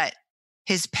 But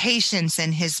his patience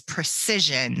and his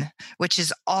precision, which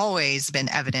has always been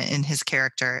evident in his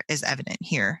character, is evident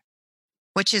here,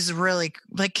 which is really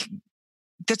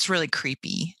that's really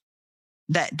creepy.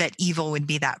 That evil would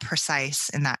be that precise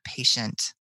and that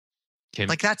patient. Kim.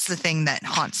 Like that's the thing that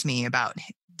haunts me about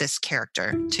this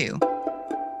character too.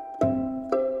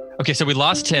 Okay, so we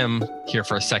lost Tim here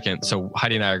for a second. So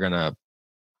Heidi and I are going to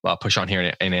push on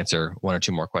here and answer one or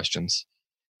two more questions.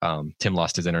 Tim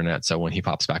lost his internet, so when he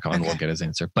pops back on, we'll get his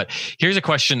answer. But here's a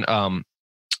question.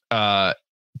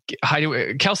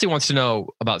 Heidi, Kelsey wants to know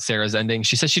about Sarah's ending.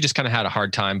 She says she just kind of had a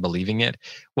hard time believing it.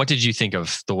 What did you think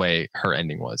of the way her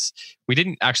ending was? We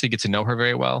didn't actually get to know her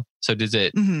very well. So does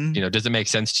it, does it make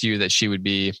sense to you that she would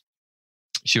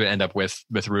end up with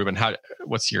Reuben?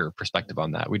 What's your perspective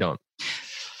on that? We don't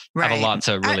have a lot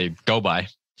to really go by.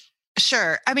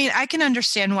 Sure. I mean, I can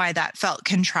understand why that felt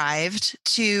contrived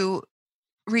to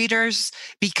readers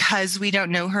because we don't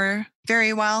know her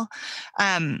very well.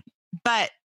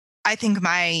 But I think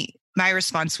my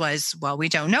response was, well, we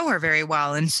don't know her very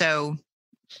well. And so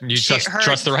you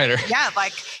trust the writer. Yeah.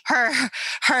 Like her,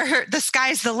 the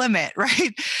sky's the limit.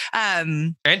 Right.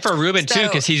 And for Reuben too,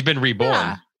 because he's been reborn.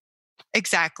 Yeah,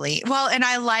 exactly. Well, and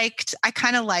I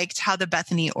kind of liked how the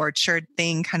Bethany Orchard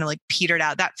thing kind of like petered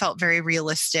out. That felt very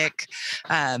realistic.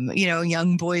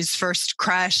 Young boy's first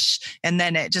crush, and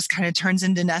then it just kind of turns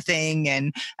into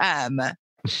nothing.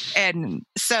 And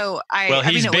so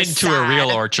he's been to a real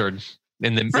orchard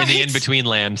in the in-between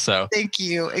land. So thank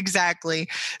you. Exactly.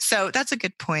 So that's a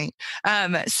good point.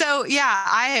 So yeah,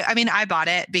 I bought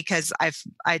it because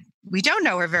we don't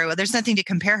know her very well. There's nothing to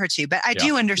compare her to, but I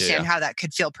do understand how that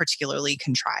could feel particularly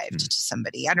contrived to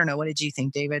somebody. I don't know. What did you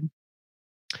think, David?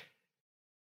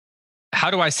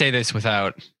 How do I say this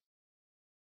without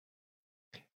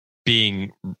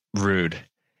being rude?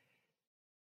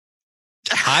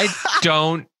 I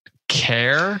don't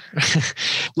care.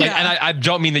 And I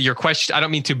don't mean that your question, I don't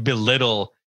mean to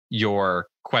belittle your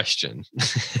question.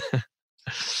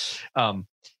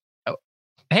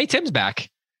 Hey, Tim's back.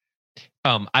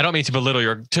 I don't mean to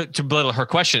belittle to belittle her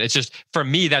question. It's just for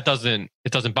me, it doesn't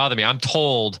bother me. I'm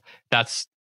told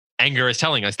Anger is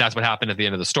telling us that's what happened at the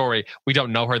end of the story. We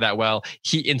don't know her that well.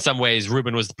 In some ways,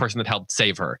 Reuben was the person that helped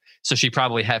save her. So she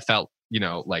probably had felt,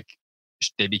 like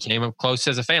they became close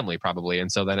as a family probably.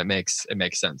 And so then it makes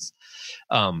sense.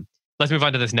 Let's move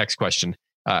on to this next question.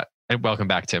 And welcome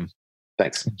back, Tim.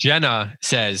 Thanks. Jenna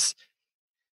says,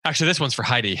 actually, this one's for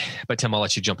Heidi, but Tim, I'll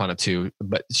let you jump on it too.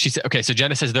 But she said, okay, so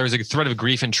Jenna says there is a thread of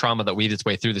grief and trauma that weaved its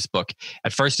way through this book.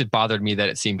 At first, it bothered me that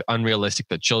it seemed unrealistic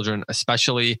that children,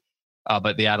 especially,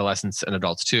 but the adolescents and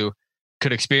adults too,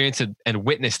 could experience and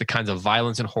witness the kinds of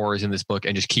violence and horrors in this book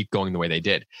and just keep going the way they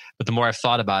did. But the more I've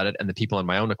thought about it and the people in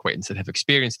my own acquaintance that have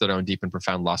experienced their own deep and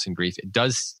profound loss and grief,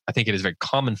 I think it is a very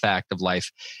common fact of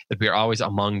life that we are always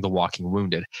among the walking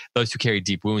wounded, those who carry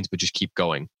deep wounds but just keep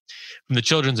going. From the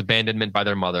children's abandonment by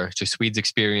their mother, to Swede's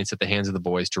experience at the hands of the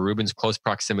boys, to Reuben's close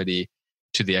proximity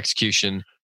to the execution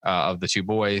of the two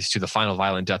boys, to the final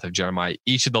violent death of Jeremiah,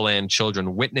 each of the land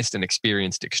children witnessed and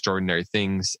experienced extraordinary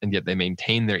things, and yet they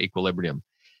maintained their equilibrium.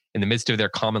 In the midst of their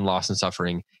common loss and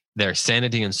suffering, their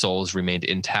sanity and souls remained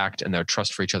intact and their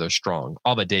trust for each other strong,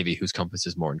 all but Davy, whose compass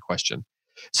is more in question.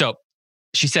 So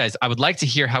she says, I would like to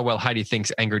hear how well Heidi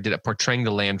thinks Enger did at portraying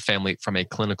the Land family from a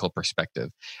clinical perspective.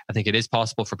 I think it is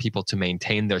possible for people to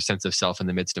maintain their sense of self in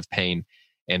the midst of pain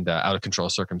and out of control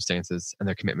circumstances, and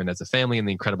their commitment as a family and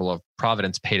the incredible of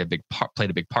Providence played a big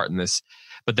part in this,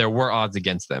 but there were odds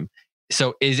against them.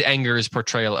 So is Enger's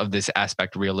portrayal of this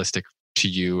aspect realistic to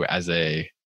you as a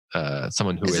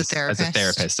someone who is as a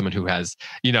therapist, someone who has,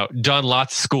 done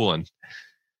lots of schooling?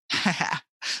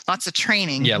 Lots of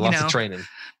training. Yeah, lots of training.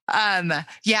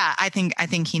 Yeah, I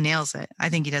think he nails it. I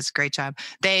think he does a great job.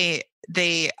 I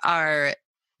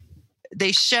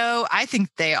think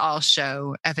they all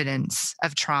show evidence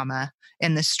of trauma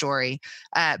in the story.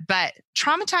 But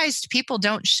traumatized people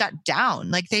don't shut down.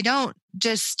 Like they don't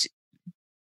just,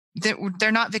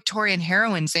 they're not Victorian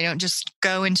heroines. They don't just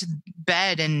go into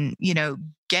bed and,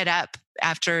 get up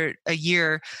after a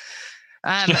year.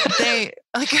 They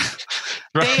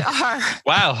are.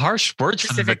 Wow. Harsh words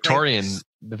for the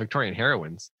Victorian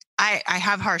heroines. I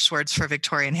have harsh words for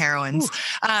Victorian heroines.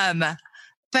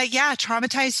 But yeah,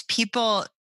 traumatized people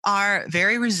are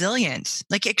very resilient,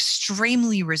 like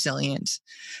extremely resilient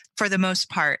for the most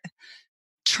part.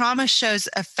 Trauma shows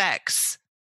effects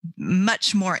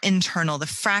much more internal. The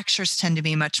fractures tend to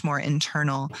be much more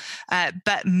internal.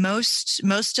 But most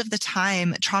of the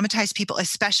time, traumatized people,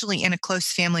 especially in a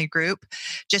close family group,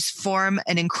 just form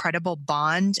an incredible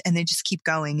bond and they just keep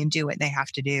going and do what they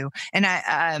have to do.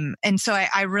 And so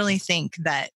I really think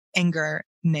that Enger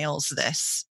nails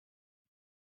this.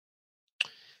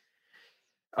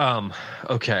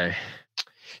 Okay.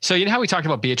 So you know how we talked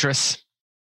about Beatrice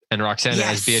and Roxana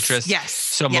as Beatrice? Yes.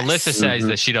 So Melissa says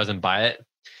that she doesn't buy it.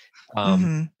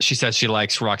 She says she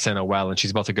likes Roxana well, and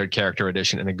she's both a good character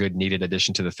addition and a good needed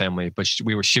addition to the family. But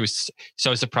she was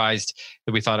so surprised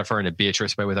that we thought of her in a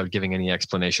Beatrice way without giving any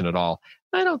explanation at all.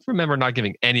 I don't remember not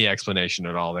giving any explanation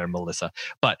at all there, Melissa.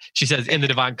 But she says in the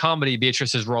Divine Comedy,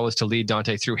 Beatrice's role is to lead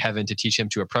Dante through heaven, to teach him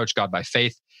to approach God by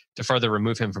faith, to further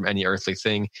remove him from any earthly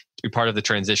thing, to be part of the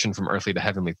transition from earthly to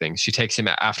heavenly things. She takes him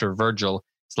after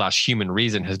Virgil/human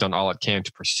reason has done all it can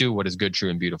to pursue what is good, true,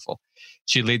 and beautiful.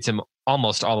 She leads him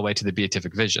almost all the way to the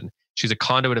beatific vision. She's a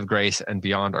conduit of grace and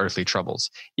beyond earthly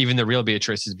troubles. Even the real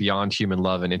Beatrice is beyond human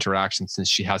love and interaction, since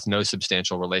she has no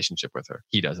substantial relationship with her.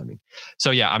 He does, I mean.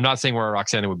 So yeah, I'm not saying where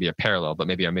Roxana would be a parallel, but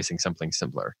maybe I'm missing something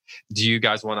similar. Do you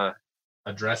guys want to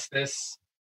address this?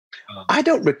 I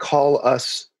don't recall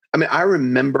us. I mean, I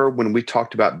remember when we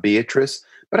talked about Beatrice,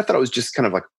 but I thought it was just kind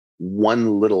of like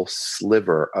one little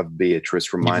sliver of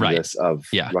Beatrice reminded us of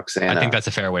Roxana. I think that's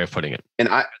a fair way of putting it. And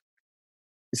I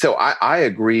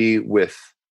agree with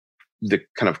the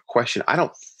kind of question. I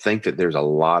don't think that there's a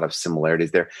lot of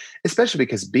similarities there, especially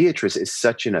because Beatrice is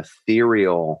such an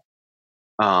ethereal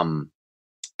kind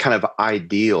of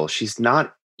ideal. She's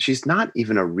not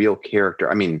even a real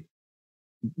character. I mean,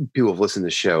 people have listened to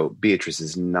the show. Beatrice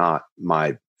is not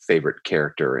my favorite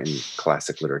character in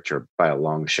classic literature by a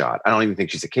long shot. I don't even think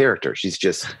she's a character. She's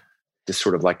just this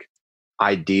sort of like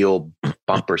ideal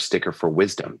bumper sticker for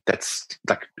wisdom. That's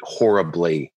like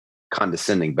horribly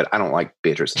condescending, but I don't like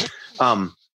Beatrice.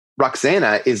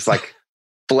 Roxana is like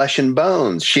flesh and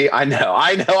bones. I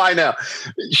know.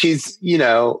 She's,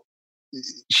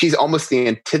 she's almost the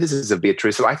antithesis of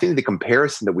Beatrice. So I think the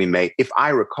comparison that we made, if I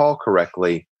recall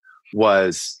correctly,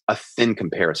 was a thin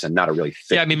comparison, not a really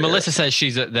thick. Yeah, I mean, comparison.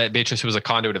 Melissa says that Beatrice was a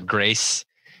conduit of grace.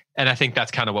 And I think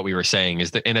that's kind of what we were saying,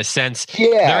 is that in a sense, we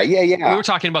were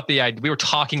talking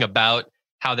about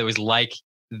how there was like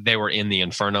they were in the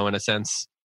Inferno in a sense,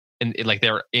 and like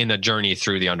they were in a journey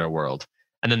through the underworld,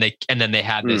 and then they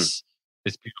had this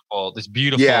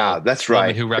beautiful yeah, that's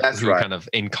right, who kind of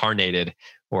incarnated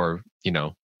or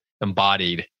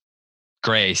embodied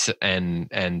grace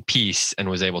and peace and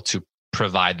was able to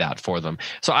provide that for them.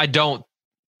 So I don't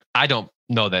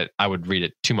know that I would read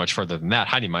it too much further than that.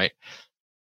 Heidi might.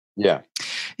 Yeah.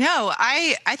 No,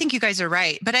 I think you guys are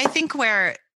right. But I think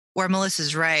where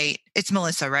Melissa's right, it's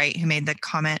Melissa, right, who made the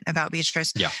comment about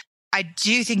Beatrice. Yeah. I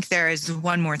do think there is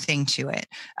one more thing to it.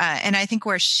 And I think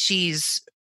where she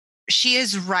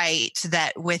is right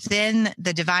that within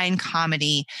the Divine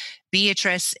Comedy,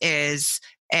 Beatrice is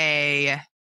a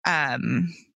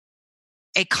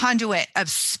conduit of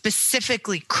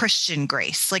specifically Christian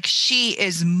grace. Like she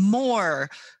is more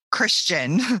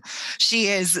Christian. She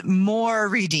is more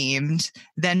redeemed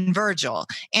than Virgil.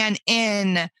 And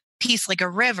in Peace Like a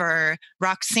River,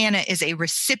 Roxana is a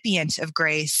recipient of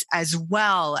grace as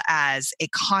well as a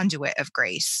conduit of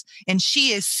grace. And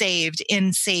she is saved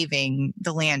in saving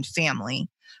the Land family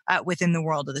within the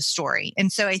world of the story. And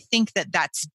so I think that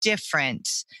that's different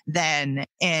than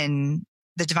in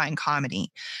the Divine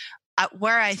Comedy.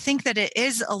 Where I think that it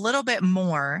is a little bit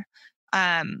more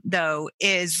though,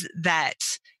 is that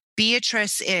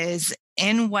Beatrice is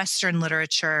in Western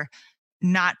literature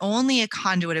not only a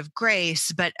conduit of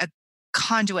grace, but a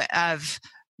conduit of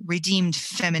redeemed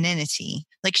femininity.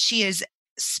 Like, she is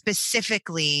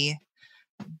specifically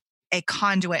a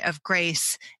conduit of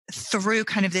grace through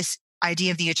kind of this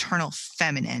idea of the eternal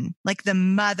feminine, like the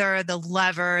mother, the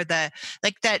lover, that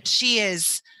she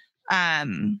is,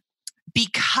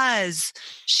 because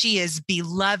she is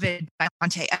beloved by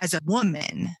Dante as a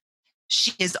woman,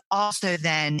 she is also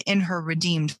then in her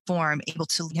redeemed form able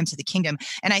to lead him to the kingdom.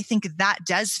 And I think that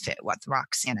does fit with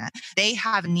Roxana. They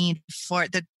have a need for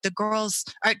the girls,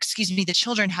 or excuse me, the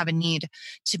children have a need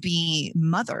to be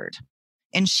mothered.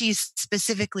 And she's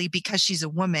specifically, because she's a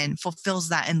woman, fulfills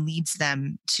that and leads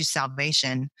them to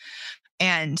salvation.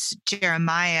 And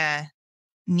Jeremiah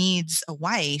needs a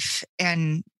wife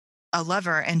and a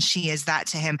lover, and she is that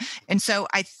to him. And so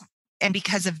and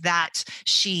because of that,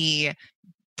 she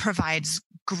provides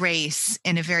grace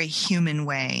in a very human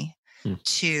way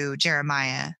to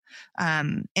Jeremiah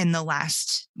in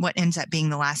what ends up being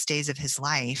the last days of his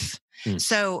life.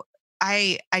 So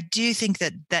I do think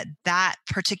that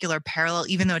particular parallel,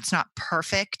 even though it's not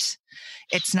perfect,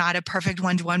 it's not a perfect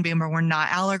one-to-one, Boomer. We're not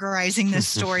allegorizing this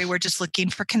story. We're just looking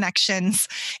for connections.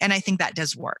 And I think that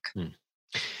does work. All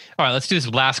right, let's do this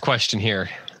last question here.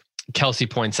 Kelsey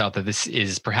points out that this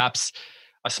is perhaps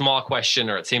a small question,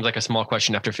 or it seems like a small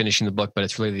question after finishing the book, but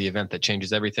it's really the event that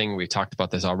changes everything. We've talked about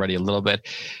this already a little bit,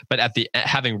 but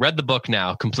having read the book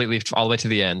now completely all the way to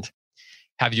the end,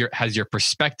 has your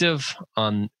perspective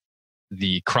on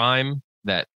the crime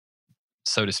that,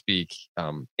 so to speak,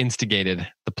 instigated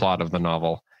the plot of the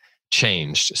novel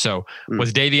changed? So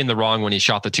was Davy in the wrong when he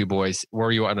shot the two boys?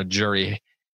 Were you on a jury?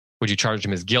 Would you charge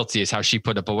him as guilty, is how she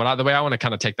put it. But the way I want to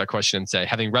kind of take that question and say,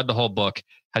 having read the whole book,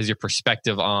 has your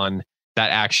perspective on that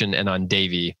action and on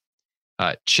Davy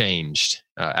changed?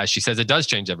 As she says, it does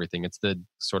change everything. It's the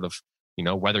sort of,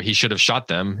 whether he should have shot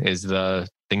them is the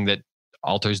thing that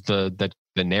alters the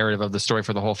narrative of the story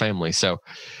for the whole family. So,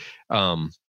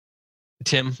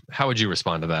 Tim, how would you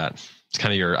respond to that? It's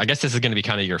kind of I guess this is going to be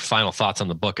kind of your final thoughts on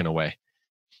the book in a way.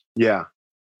 Yeah.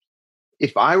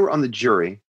 If I were on the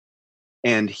jury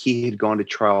and he had gone to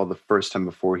trial the first time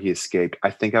before he escaped,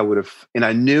 I think I would have, and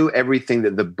I knew everything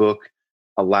that the book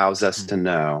allows us to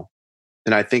know,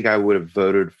 and I think I would have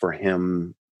voted for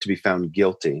him to be found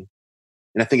guilty.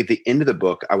 And I think at the end of the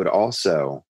book, I would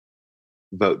also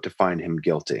vote to find him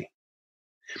guilty.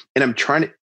 And I'm trying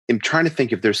to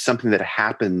think if there's something that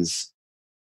happens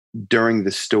during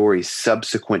the story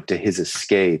subsequent to his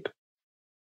escape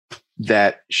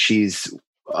that she's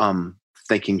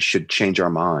thinking should change our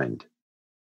mind.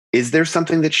 Is there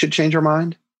something that should change our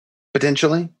mind,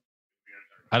 potentially?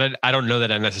 I don't know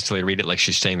that I necessarily read it like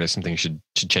she's saying there's something should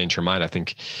change her mind. I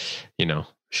think,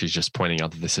 she's just pointing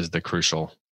out that this is the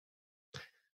crucial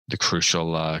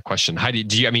question. Heidi,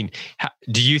 do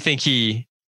you think he?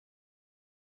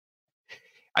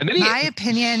 My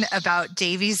opinion about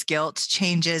Davy's guilt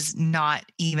changes not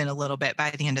even a little bit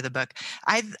by the end of the book.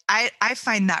 I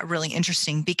find that really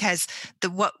interesting because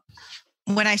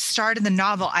when I started the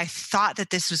novel, I thought that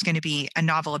this was going to be a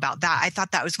novel about that. I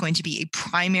thought that was going to be a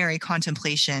primary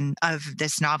contemplation of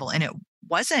this novel, and it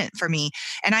wasn't for me.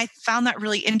 And I found that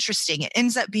really interesting. It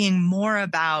ends up being more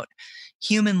about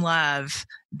human love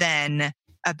than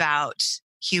about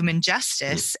human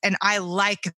justice. And I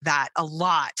like that a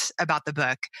lot about the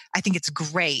book. I think it's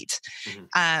great.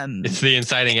 It's the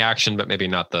inciting action, but maybe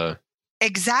not the...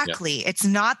 Exactly. Yeah. It's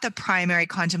not the primary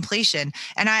contemplation.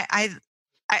 And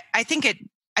I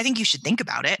think you should think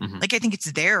about it. Like, I think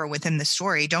it's there within the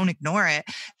story. Don't ignore it.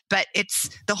 But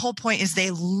the whole point is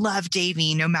they love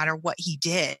Davy no matter what he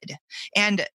did.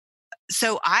 And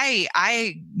so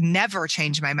I never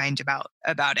changed my mind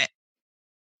about it.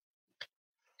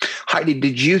 Heidi,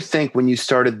 did you think when you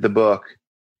started the book,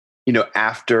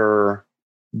 after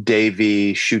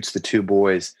Davy shoots the two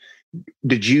boys,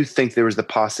 did you think there was the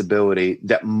possibility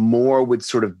that more would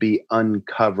sort of be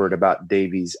uncovered about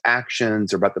Davy's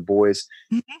actions or about the boys?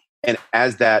 And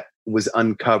as that was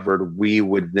uncovered, we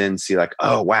would then see like,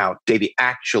 oh, wow, Davy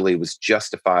actually was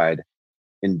justified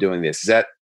in doing this. Is that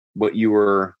what you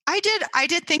were? I did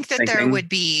think that thinking? There would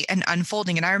be an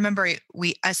unfolding. And I remember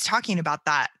us talking about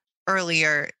that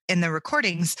earlier in the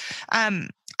recordings.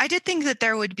 I did think that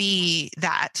there would be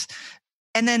that.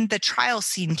 And then the trial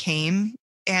scene came,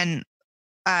 and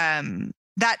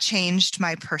that changed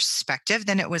my perspective.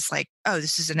 Then it was like, oh,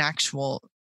 this is an actual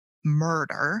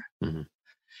murder.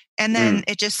 And then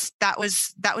that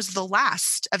was the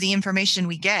last of the information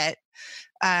we get,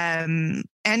 and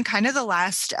kind of the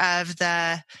last of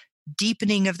the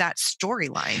deepening of that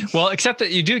storyline. Well, except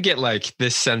that you do get like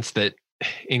this sense that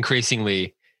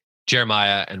increasingly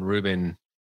Jeremiah and Reuben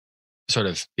sort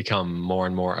of become more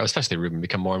and more, especially Reuben,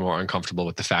 become more and more uncomfortable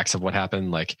with the facts of what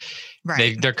happened. Like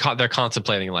they're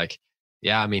contemplating like,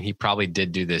 yeah, I mean, he probably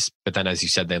did do this, but then as you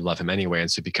said, they love him anyway.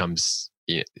 And so it becomes,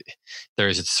 there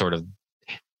is sort of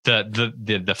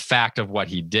the fact of what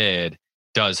he did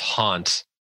does haunt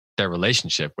their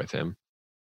relationship with him.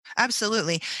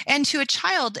 Absolutely. And to a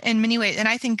child in many ways, and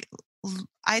I think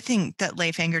that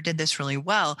Leif Anger did this really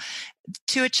well.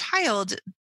 To a child,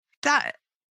 that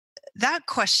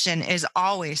question is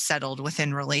always settled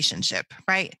within relationship,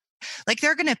 right? Like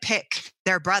they're going to pick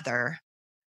their brother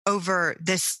over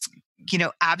this,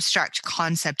 abstract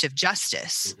concept of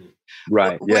justice. Mm-hmm.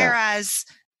 Right. Yeah. Whereas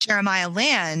Jeremiah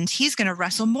Land, he's going to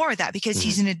wrestle more with that because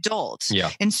he's an adult.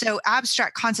 Yeah. And so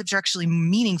abstract concepts are actually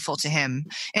meaningful to him.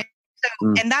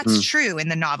 And that's true in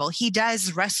the novel. He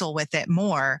does wrestle with it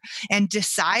more and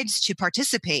decides to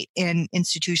participate in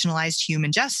institutionalized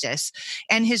human justice.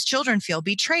 And his children feel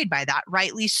betrayed by that,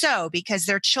 rightly so, because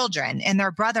they're children and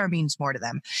their brother means more to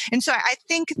them. And so I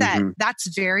think that that's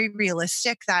very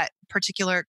realistic, that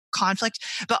particular conflict.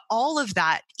 But all of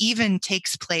that even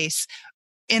takes place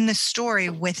in the story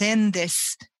within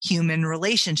this human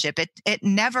relationship. It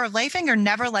never, Leif Anger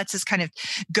never lets us kind of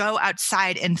go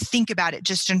outside and think about it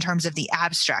just in terms of the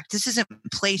abstract. This isn't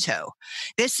Plato.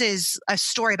 This is a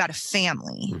story about a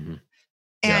family. Mm-hmm.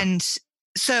 Yeah. And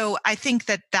so I think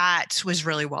that was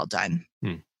really well done.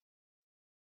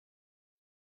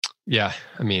 Yeah.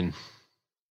 I mean,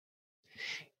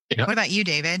 what about you,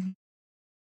 David?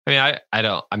 I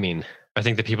mean, I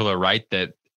think that people are right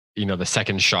that, the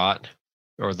second shot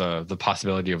or the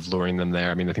possibility of luring them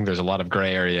there. I mean, I think there's a lot of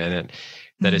gray area in it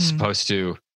that is supposed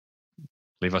to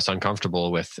leave us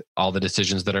uncomfortable with all the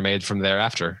decisions that are made from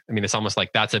thereafter. I mean, it's almost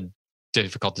like that's a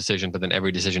difficult decision, but then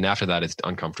every decision after that is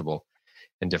uncomfortable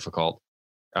and difficult.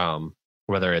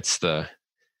 Whether it's the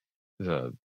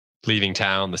leaving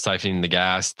town, the siphoning the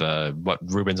gas, what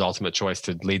Reuben's ultimate choice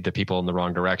to lead the people in the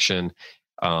wrong direction,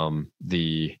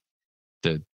 the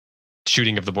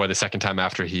shooting of the boy the second time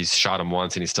after he's shot him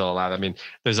once and he's still alive. I mean,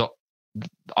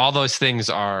 all those things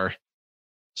they're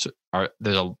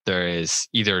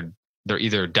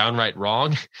either downright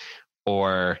wrong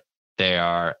or they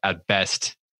are at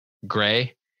best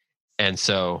gray. And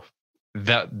so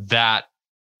that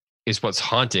is what's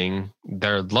haunting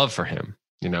their love for him,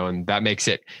 and that makes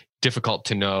it difficult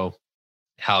to know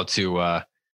how to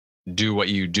do what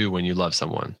you do when you love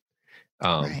someone.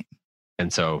 Right.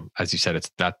 And so, as you said,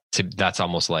 that's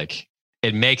almost like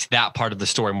it makes that part of the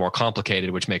story more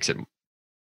complicated, which makes it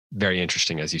very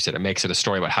interesting. As you said, it makes it a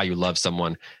story about how you love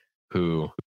someone who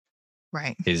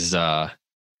is, in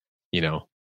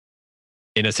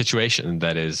a situation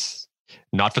that is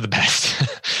not for the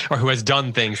best or who has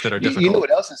done things that are difficult. You know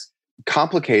what else is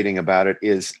complicating about it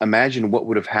is imagine what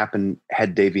would have happened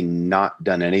had Davy not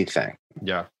done anything.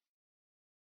 Yeah.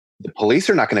 The police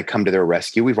are not going to come to their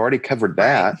rescue. We've already covered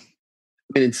that.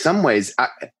 I mean, in some ways,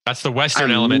 that's the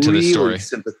Western element to the story.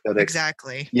 Sympathetic.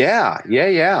 Exactly. Yeah.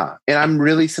 And I'm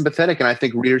really sympathetic, and I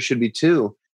think readers should be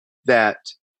too, that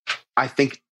I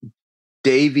think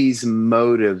Davy's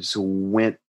motives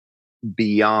went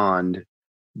beyond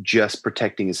just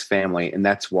protecting his family. And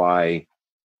that's why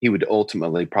he would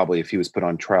ultimately, probably if he was put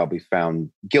on trial, be found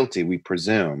guilty, we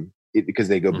presume, because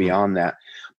they go beyond that.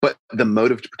 But the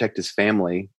motive to protect his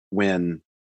family when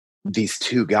these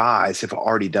two guys have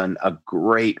already done a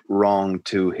great wrong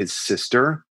to his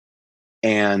sister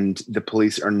and the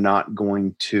police are not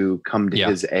going to come to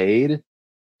his aid.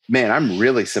 Man, I'm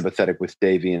really sympathetic with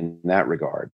Davy in that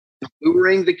regard.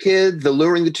 Luring the kid,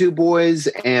 luring the two boys,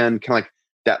 and kind of like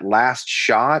that last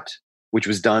shot, which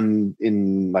was done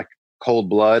in like cold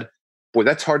blood. Boy,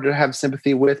 that's hard to have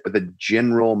sympathy with, but the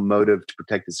general motive to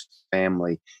protect his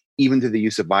family, even through the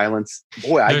use of violence.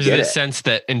 Boy, I get it. There's this sense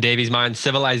that in Davy's mind,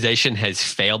 civilization has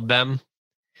failed them.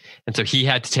 And so he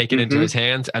had to take it into his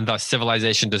hands, and thus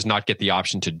civilization does not get the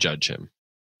option to judge him.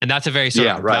 And that's a very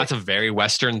that's a very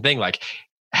Western thing. Like,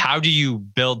 how do you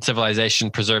build civilization,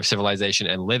 preserve civilization,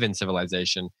 and live in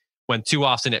civilization when too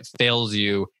often it fails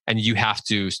you and you have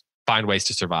to find ways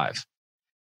to survive?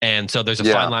 And so there's a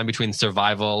fine line between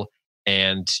survival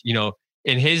and,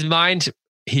 in his mind,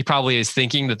 he probably is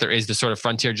thinking that there is this sort of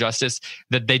frontier justice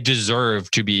that they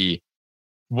deserve to be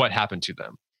what happened to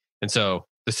them. And so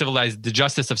the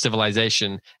justice of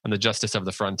civilization and the justice of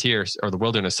the frontiers or the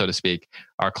wilderness, so to speak,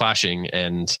 are clashing.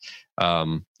 And,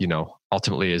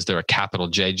 ultimately, is there a capital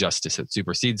J justice that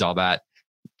supersedes all that?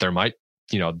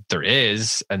 There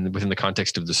is. And within the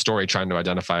context of the story, trying to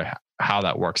identify how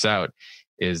that works out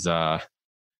is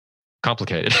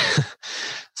complicated.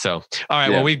 So, all right.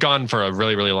 Well, we've gone for a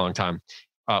really, really long time.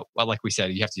 Well, like we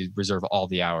said, you have to reserve all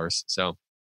the hours. So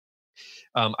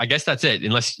I guess that's it.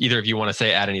 Unless either of you want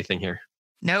to add anything here.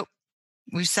 Nope.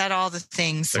 We've said all the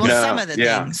things. Okay. Well, some of the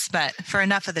things, but for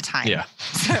enough of the time. Yeah.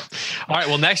 All right.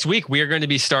 Well, next week we are going to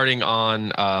be starting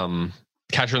on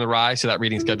Catcher in the Rye. So that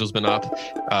reading schedule's been up,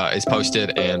 is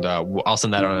posted, and I'll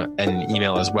send that on an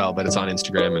email as well, but it's on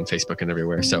Instagram and Facebook and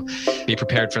everywhere. So be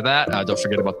prepared for that. Don't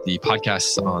forget about the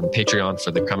podcasts on Patreon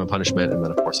for the Crime and Punishment, and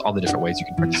then of course all the different ways you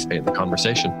can participate in the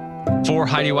conversation. For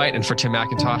Heidi White and for Tim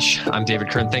McIntosh, I'm David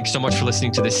Kern. Thanks so much for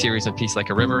listening to this series on Peace Like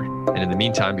a River. And in the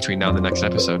meantime, between now and the next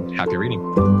episode, happy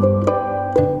reading.